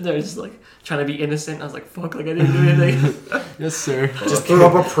was just sitting there, just like trying to be innocent. I was like, fuck, like I didn't do anything. Yes, sir. Just threw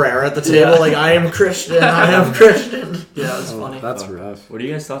up a prayer at the table, like I am Christian. I am Christian. Yeah, it was funny. That's rough. What are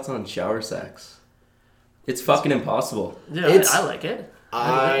you guys' thoughts on shower sex? It's fucking impossible. Yeah, I like it.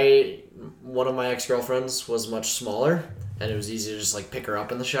 One of my ex-girlfriends was much smaller, and it was easy to just like pick her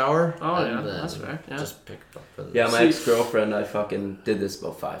up in the shower. Oh yeah, that's fair. Yeah. Just pick her up. Yeah, my ex-girlfriend, I fucking did this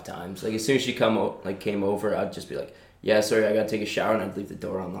about 5 times. Like as soon as she came over, I'd just be like, yeah, sorry, I gotta take a shower, and I'd leave the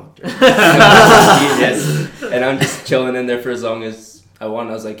door unlocked. Yes. And I'm just chilling in there for as long as I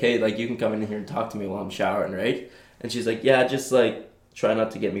want. I was like, hey, like you can come in here and talk to me while I'm showering, right? And she's like, yeah, just like try not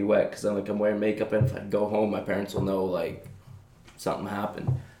to get me wet, because I'm wearing makeup, and if I go home, my parents will know like something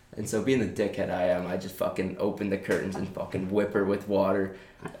happened. And so being the dickhead I am, I just fucking opened the curtains and fucking whip her with water.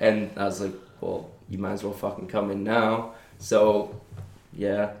 And I was like, well, you might as well fucking come in now. So,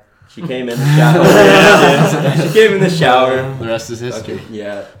 yeah. She came in the shower. She came in the shower. The rest is history. Fucking,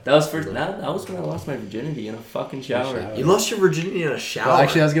 yeah. That was when I lost my virginity in a fucking shower. You lost your virginity in a shower? Well,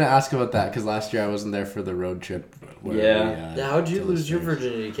 actually, I was going to ask about that, because last year I wasn't there for the road trip. Yeah. How'd you lose your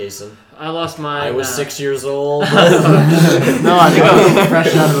virginity, Carson? I lost mine. I was 6 years old. No, I think I was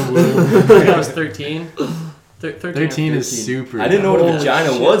fresh out of the womb. I think I was 13. 13 is super. I didn't know what a Holy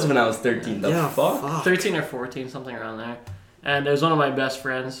vagina shit. was when I was 13. The Yeah, fuck? 13 or 14, something around there. And it was one of my best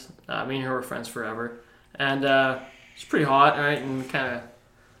friends. Me and her were friends forever. And she's pretty hot, right? And kind of,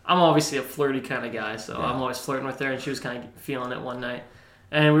 I'm obviously a flirty kind of guy, so I'm always flirting with her. And she was kind of feeling it one night.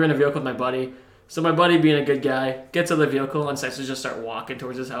 And we were in a vehicle with my buddy. So my buddy, being a good guy, gets out of the vehicle and decides to just start walking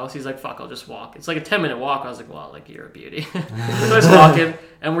towards his house. He's like, fuck, I'll just walk. It's like a 10-minute walk. I was like, well, like, you're a beauty. So I was walking,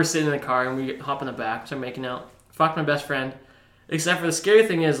 and we're sitting in the car, and we hop in the back, so I'm making out. Fuck my best friend. Except for the scary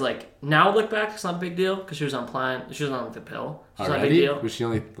thing is, like, now look back, it's not a big deal, because she was on She was on, like, the pill. It's not a big deal. Was she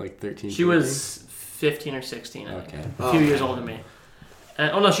only, like, 13? She was 15 or 16, I think. Okay. A few years older than me.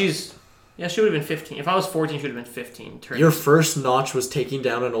 And, she would have been 15. If I was 14, she would have been 15. Your first notch was taking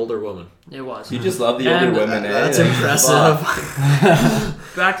down an older woman. It was. You just love the older women, eh? That's impressive.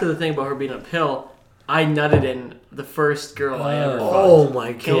 Back to the thing about her being a pill. I nutted in the first girl I ever fucked. Oh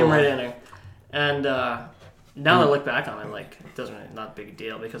my god. Came right in her. And now that I look back on it, like, it doesn't really, not a big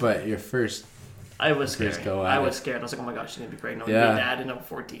deal because But your first. I was scared. First go at I it. was scared. I was like, oh my gosh, she's going to be pregnant. Yeah. Yeah. Dad, and I'm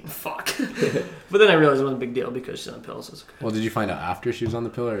 14. Fuck. But then I realized it wasn't a big deal because she's on pills. So it's okay. Well, did you find out after she was on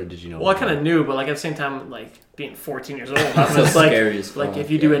the pill, or did you know? Well, I kind of knew, but like at the same time, like being 14 years old, I That's was like, scary as like fuck, if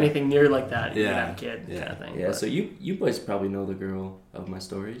you do yeah. anything near like that, you Yeah. can have a kid Yeah. kind of thing. Yeah, But so you boys probably know the girl of my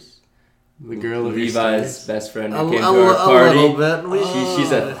stories. The girl of your Levi's stories? best friend A, who came a, to our a party. little bit. We,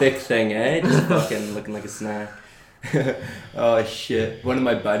 She's a thick thing, eh? Just fucking looking like a snack. Oh shit! One of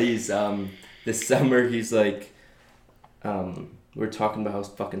my buddies, this summer, he's like, we're talking about how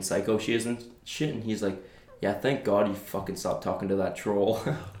fucking psycho she is and shit, and he's like, yeah, thank God you fucking stopped talking to that troll.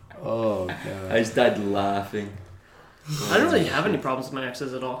 Oh I god. just died laughing. I don't really have any problems with my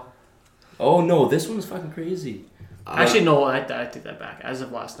exes at all. Oh no, this one's fucking crazy. Actually, no, I take that back. As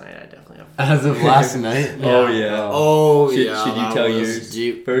of last night, I definitely have. As of last night. Yeah. Oh yeah. Oh, Should, yeah. should you that tell was yours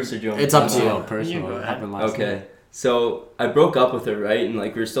deep. first, or do you want It's me up to you. Oh, personal. You go What ahead. happened last Okay, night? so I broke up with her, right? And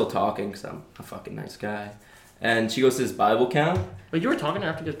like we were still talking because I'm a fucking nice guy. And she goes to this Bible camp. But you were talking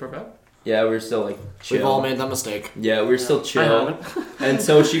after you guys broke up? Yeah, we were still like chill. We've all made that mistake. Yeah, we were still I chill. haven't. And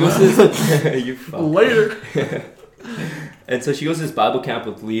so she goes to this. You fuck. Later. And so she goes to this Bible camp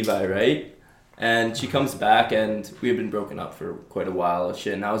with Levi, right? And she comes back, and we had been broken up for quite a while and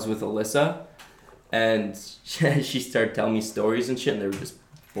shit. And I was with Alyssa, and she started telling me stories and shit, and they were just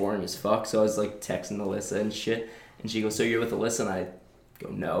boring as fuck. So I was like texting Alyssa and shit, and she goes, "So you're with Alyssa?" And I go,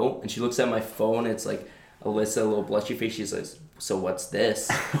 "No." And she looks at my phone. It's like Alyssa, a little blushy face. She's like, "So what's this?"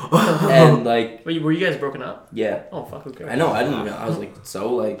 And like, Wait, were you guys broken up? yeah. Oh, fuck, who cares? I know, I didn't know. I was like,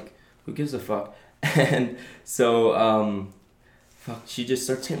 so, like, who gives a fuck? And so, fuck, she just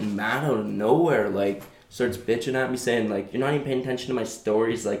starts getting mad out of nowhere, like, starts bitching at me, saying, like, you're not even paying attention to my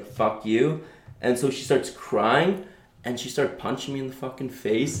stories, like, fuck you. And so she starts crying, and she started punching me in the fucking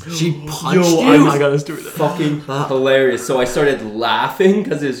face. She punched you? I got a story. Fucking hilarious. So I started laughing,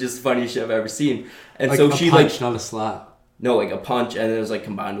 because it was just the funniest shit I've ever seen. And Like so a she, punch, like, not a slap. no, like, a punch, and it was, like,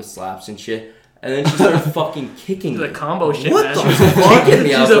 combined with slaps and shit. And then she started fucking kicking The me. combo shit, What man. the She was fuck? Kicking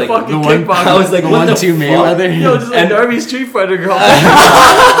me. I She's was a like, fucking the one- kickboxer. I was like, The what the 1-2 fuck? Mayweather. Yo, just like And- Darby Street Fighter girl.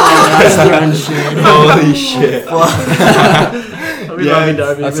 That's throwing shit. Holy shit. We love you,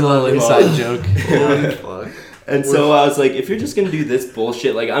 Darby. That's We a little love you. inside joke. Holy fuck. And so I was like, if you're just gonna do this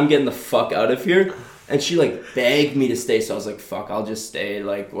bullshit, like, I'm getting the fuck out of here. And she, like, begged me to stay, so I was like, fuck, I'll just stay,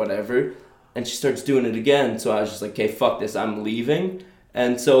 like, whatever. And she starts doing it again, so I was just like, okay, fuck this, I'm leaving.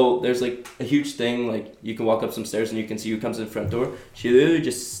 And so there's, like, a huge thing, like, you can walk up some stairs and you can see who comes in the front door. She literally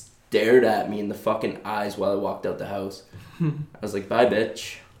just stared at me in the fucking eyes while I walked out the house. I was like, bye,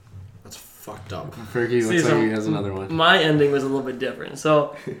 bitch. That's fucked up. Fergie See, looks so like he has another one. My ending was a little bit different.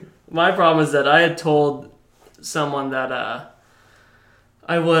 So, my problem is that I had told someone that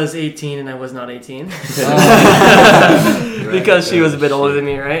I was 18 and I was not 18. Because she was a bit older than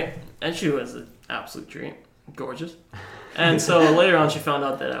me, right? And she was an absolute dream. Gorgeous. And so later on she found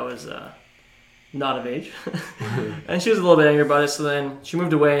out that I was not of age. And she was a little bit angry about it. So then she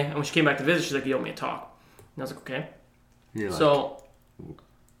moved away. And when she came back to visit, she's like, you owe me a talk. And I was like, okay. You're like, So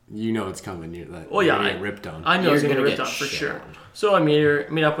you know it's coming. You're like, Oh, yeah, you're I- getting ripped on. I knew I was You're going to gonna get get ripped on for shit sure. on. So I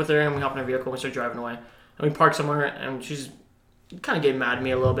meet up with her, and we hop in a vehicle, and we start driving away. And we park somewhere, and she's kind of getting mad at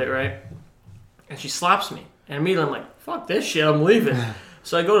me a little bit, right? And she slaps me. And immediately I'm like, fuck this shit, I'm leaving.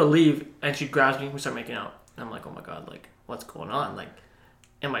 So I go to leave, and she grabs me, and we start making out. And I'm like, oh my god, like, what's going on? Like,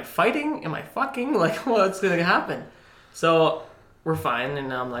 am I fighting? Am I fucking? Like, what's going to happen? So we're fine,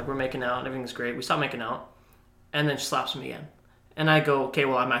 and I'm like, we're making out, everything's great. We stop making out, and then she slaps me again. And I go, okay,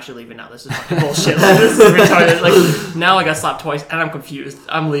 well, I'm actually leaving now. This is fucking bullshit. Like, this is retarded. Like, now I got slapped twice, and I'm confused.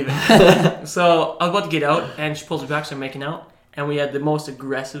 I'm leaving. So I was about to get out, and she pulls me back, so I'm making out. And we had the most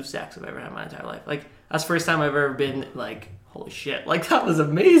aggressive sex I've ever had in my entire life. Like, that's the first time I've ever been, like, holy shit. Like, that was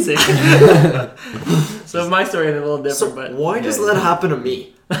amazing. So my story ended a little different, So but... why does that happen to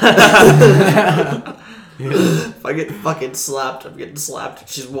me? If I get fucking slapped, I'm getting slapped.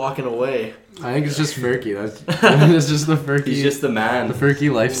 She's walking away. I think it's just Fergie. That's just the Fergie. He's just the man. the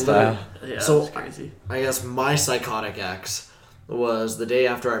Fergie lifestyle. Yeah, So- that's crazy. I guess my psychotic ex was the day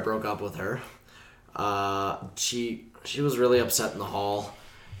after I broke up with her. She was really upset in the hall.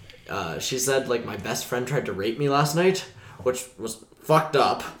 She said, like, my best friend tried to rape me last night, which was fucked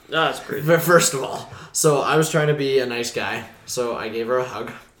up. That's crazy. First of all. So I was trying to be a nice guy, so I gave her a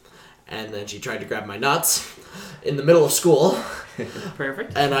hug. And then she tried to grab my nuts in the middle of school.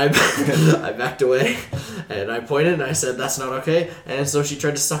 Perfect. And I I backed away. And I pointed and I said, that's not okay. And so she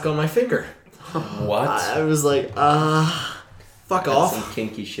tried to suck on my finger. What? I was like, fuck That's off. some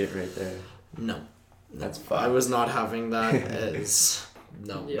kinky shit right there. No. That's I fine. was not having that as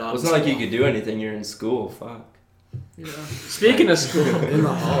no. Yeah. not It's in not like you school. could do anything. You're in school. Fuck. Yeah. Speaking of school. in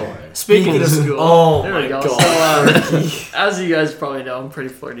the hallway. Speaking of school. Oh There my we go. god. So, as you guys probably know, I'm a pretty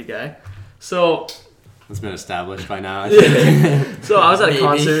flirty guy. So It's been established by now. I think. So I was at a Maybe.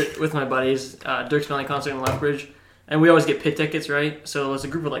 concert with my buddies, Dirk Smelling concert in Lethbridge, and we always get pit tickets, right? So there's a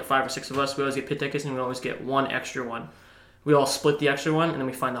group of like 5 or 6 of us. We always get pit tickets, and we always get one extra one. We all split the extra one, and then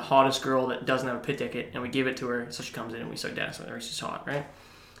we find the hottest girl that doesn't have a pit ticket, and we give it to her, so she comes in and we start dancing with her. She's hot, right?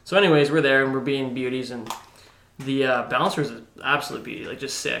 So anyways, we're there, and we're being beauties, and the bouncer is an absolute beauty, like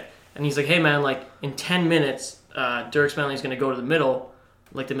just sick. And he's like, hey man, like in 10 minutes, Dirk Smelling going to go to the middle,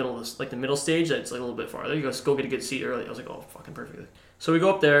 like the middle stage that's like a little bit farther. He goes, go get a good seat early. I was like, oh, fucking perfect. So we go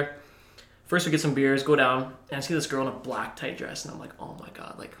up there. First we get some beers, go down, and I see this girl in a black tight dress, and I'm like, oh my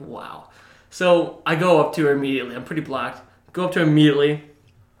god, like wow. So I go up to her immediately. I'm pretty blacked. Go up to her immediately,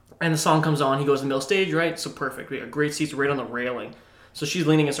 and the song comes on. He goes to the middle stage, right? So perfect. We got great seats right on the railing. So she's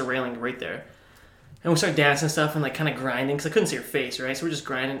leaning against a railing right there. And we start dancing and stuff and like kind of grinding because I couldn't see her face, right? So we're just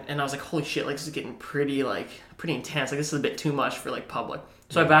grinding, and I was like, holy shit, like this is getting pretty intense. Like this is a bit too much for like public.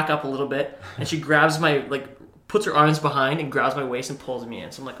 So I back up a little bit, and she grabs puts her arms behind and grabs my waist and pulls me in.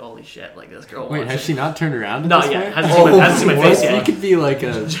 So I'm like, holy shit, like this girl. Wait, wants has it. she not turned around? Not this yet. way? Hasn't seen my face You yet. could be like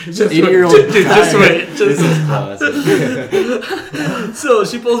a Just 80-year-old wait. Dude, just guy. wait. This is classic. So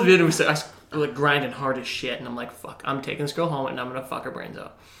she pulls me in, and we start like grinding hard as shit. And I'm like, fuck, I'm taking this girl home, and I'm gonna fuck her brains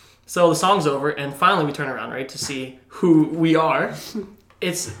out. So the song's over, and finally we turn around, right, to see who we are.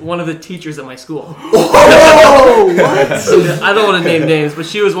 It's one of the teachers at my school. Oh, what? I don't want to name names, but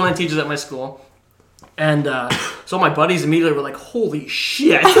she was one of the teachers at my school. And so my buddies immediately were like, holy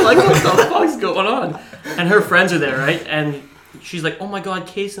shit, like what the fuck's going on? And her friends are there, right? And she's like, oh my god,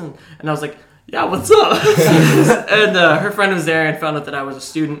 Carson. And I was like, yeah, what's up? And her friend was there and found out that I was a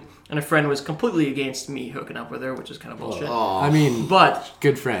student. And her friend was completely against me hooking up with her, which is kind of bullshit. I mean, But,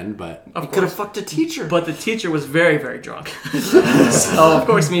 good friend, but of You could have course, fucked a teacher. but the teacher was very, very drunk. So, of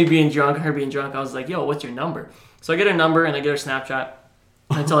course, me being drunk, her being drunk, I was like, yo, what's your number? So I get her number and I get her Snapchat.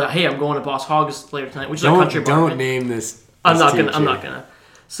 And I tell her, hey, I'm going to Boss Hogs later tonight, which is a country bar. don't right? name this. I'm this not teacher. gonna.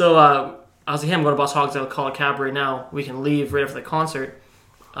 So I was like, hey, I'm going to Boss Hogs. I'll call a cab right now. We can leave right after the concert.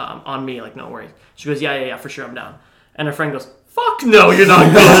 On me, like no worries. She goes, yeah, for sure, I'm down. And her friend goes, fuck no, you're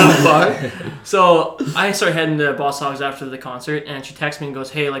not going to the bar. So I start heading to Boss Hogs after the concert, and she texts me and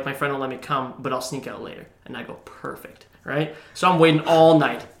goes, hey, like my friend will let me come, but I'll sneak out later. And I go, perfect, right? So I'm waiting all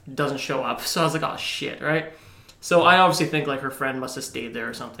night, doesn't show up. So I was like, oh shit, right? So I obviously think like her friend must have stayed there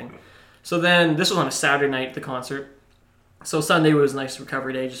or something. So then this was on a Saturday night, the concert. So Sunday was a nice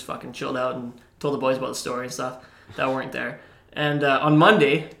recovery day, just fucking chilled out and told the boys about the story and stuff that weren't there. And on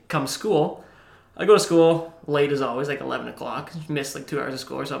Monday, come school, I go to school late as always, like 11 o'clock. Missed like 2 hours of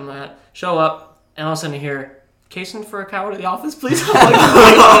school or something like that. Show up, and all of a sudden I hear, Carson for a coward at the office, please? I'm like,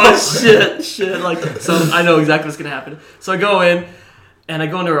 oh, shit. Like, so I know exactly what's going to happen. So I go in, and I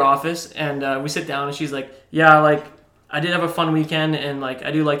go into her office, and we sit down, and she's like, yeah, like, I did have a fun weekend, and, like,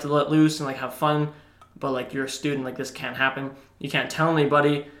 I do like to let loose and, like, have fun, but, like, you're a student, like, this can't happen. You can't tell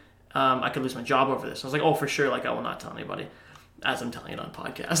anybody. I could lose my job over this. I was like, oh, for sure, like, I will not tell anybody. As I'm telling it on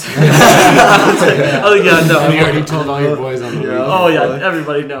podcast. I was like, yeah, no. You already told all your boys on the weekend. Oh, yeah,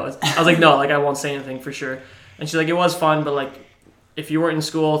 everybody knows. I was like, no, like, I won't say anything for sure. And she's like, it was fun, but, like, if you weren't in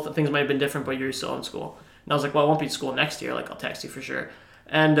school, things might have been different, but you're still in school. And I was like, well, I won't be in school next year. Like, I'll text you for sure.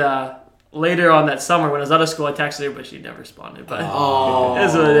 And later on that summer, when I was out of school, I texted her, but she never responded. But it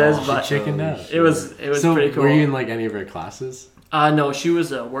is what it is. But She chickened out. it was So pretty cool. were you in like any of her classes? No, she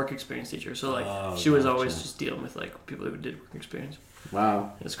was a work experience teacher. So, like, she was gotcha. always just dealing with, like, people who did work experience.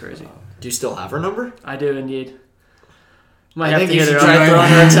 Wow. It's crazy. Do you still have her number? I do indeed. Might I have think to you hit should her try up. throwing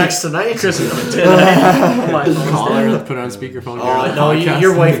her a text tonight. Christmas tonight. My phone's Call dead. her, put her on speakerphone. Oh, no,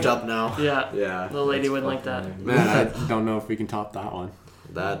 you're waved up now. Yeah, Yeah. the lady wouldn't like that. Man, I don't know if we can top that one.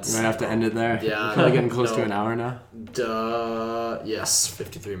 That's... We might have to end it there. Yeah. Probably getting close to No. an hour now. Yes,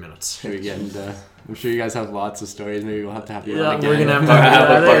 53 minutes. Should we get into... I'm sure you guys have lots of stories. Maybe we'll have to have you Yeah, on we're again. gonna have Or have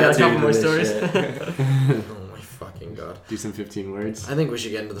to a I part got a two couple to more this stories. shit. Oh my fucking god. Do some 15 words. I think we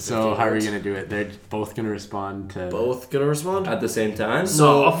should get into the 15 So how are we words. going to do it? They're both going to respond to... Both gonna respond? At the same time?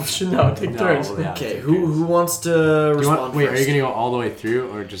 No, take No, turns. yeah, Okay, take who turns. wants to Do you respond want, wait, first? are you going to go all the way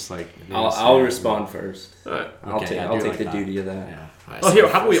through or just like... I'll respond first. Alright. I'll Okay, take yeah, I'll do it take like the that. duty of that. Yeah. Alright, Oh, so here,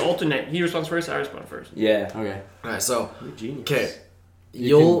 how about we first. alternate? He responds first, I respond first. Yeah. Okay. Alright, so, You're a genius. okay.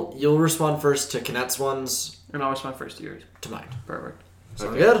 You You'll respond first to Kinet's ones, And I'll respond first to yours. to mine. Perfect.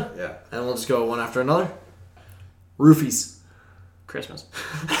 Sound Okay. good? Yeah. And we'll just go one after another. Roofies. Christmas.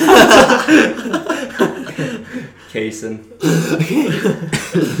 Carson.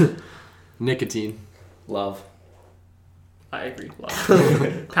 Nicotine. Love. I agree.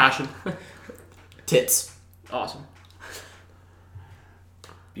 Love. Passion. Tits. Awesome.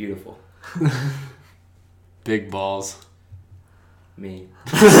 Beautiful. Big balls. Me.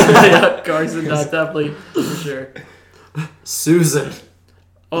 Yeah, Carson, definitely for sure. Susan.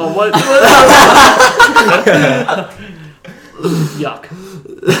 Oh, what? Yuck.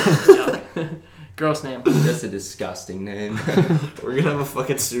 Yuck. Gross name. That's a disgusting name. We're gonna have a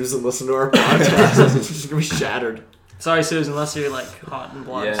fucking Susan listen to our podcast. She's gonna be shattered. Sorry, Susan, unless you're like hot and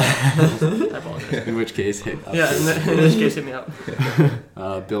blonde. Yeah. I apologize. In which case, hit up. Yeah, in which case, hit me up.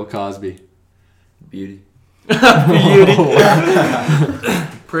 Bill Cosby. Beauty. Beauty.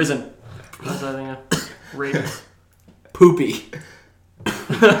 Prison. That's I think rape. Poopy.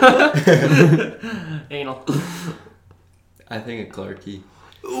 Anal. I think a Clarky.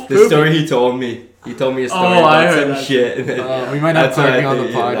 The story he told me. He told me a story I about heard some that. shit. We might have That's what I Clarky on the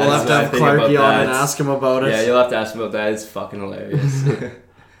think, podcast. We'll have to have Clarky on and ask him about it. Yeah, you'll have to ask him about that. It's fucking hilarious.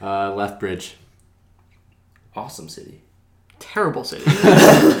 Lethbridge. Awesome city. Terrible city.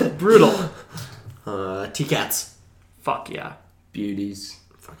 Brutal. T-Cats. Fuck yeah. Beauties.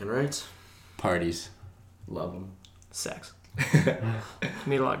 Fucking right. Parties. Love them. Sex.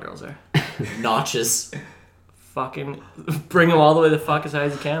 Meet a lot of girls there. Notches. Fucking bring them all the way the fuck as high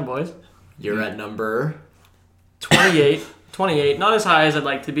as you can, boys. You're at number 28. 28. Not as high as I'd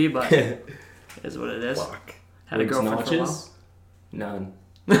like to be, but is what it is. fuck. Had a girlfriend for a while. Notches? None.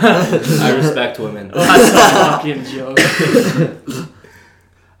 I respect women. That's a fucking joke.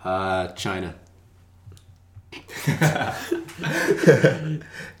 China.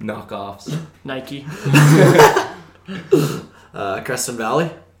 Knockoffs. Nike. Creston Valley.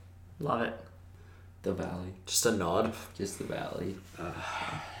 Love it. The valley. Just a nod. Just the valley.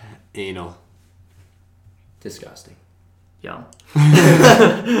 Anal. Disgusting. Yum.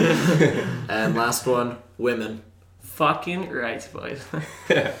 And last one, women. Fucking right, boys.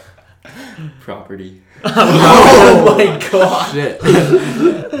 Property. Oh my god. Shit.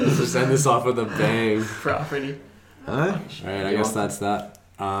 Let's just end this off with a bang. Property. Huh? Alright, I guess that's that.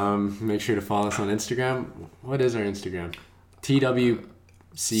 Make sure to follow us on Instagram. What is our Instagram?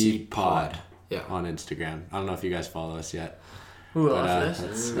 TWC Pod. Yeah. On Instagram. I don't know if you guys follow us yet. Who But, else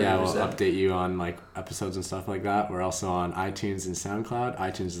that's- is yeah, we'll 100%. update you on like episodes and stuff like that. We're also on iTunes and SoundCloud.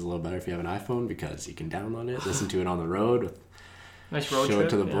 iTunes is a little better if you have an iPhone because you can download it, listen to it on the road, Nice road show trip. it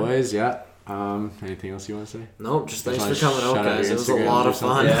to the yeah. boys. Yeah. Anything else you want to say? Nope, just thanks wanna for coming out, shout out guys. your It was a Instagrams lot or of fun.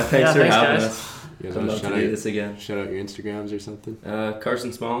 something? Yeah, thanks Yeah, for thanks, having guys. us. You guys I'd want love to to do this again. shout out your Instagrams or something?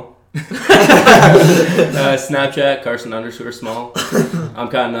 Carson Small. Snapchat, Carson_Small. I'm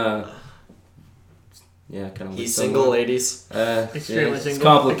kind of... Yeah, kind of... He's single, ladies. Extremely it's single.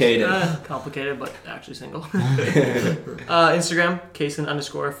 complicated. Complicated, but actually single. Instagram,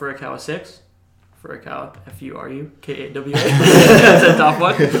 Kason_Furukawa6. Furukawa, F-U-R-U-K-A-W-A. That's a top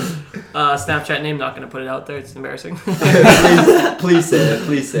one. Snapchat name, not going to put it out there. It's embarrassing. Please say it.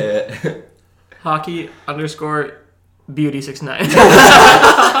 Please say it. Hockey_Beauty69.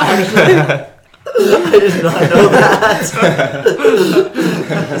 I did not know that.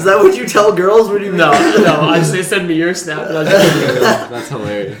 Is that what you tell girls when you No, I just they send me your snap. And I was just, That's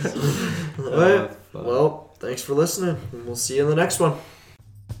hilarious. Alright. Well, thanks for listening. And we'll see you in the next one.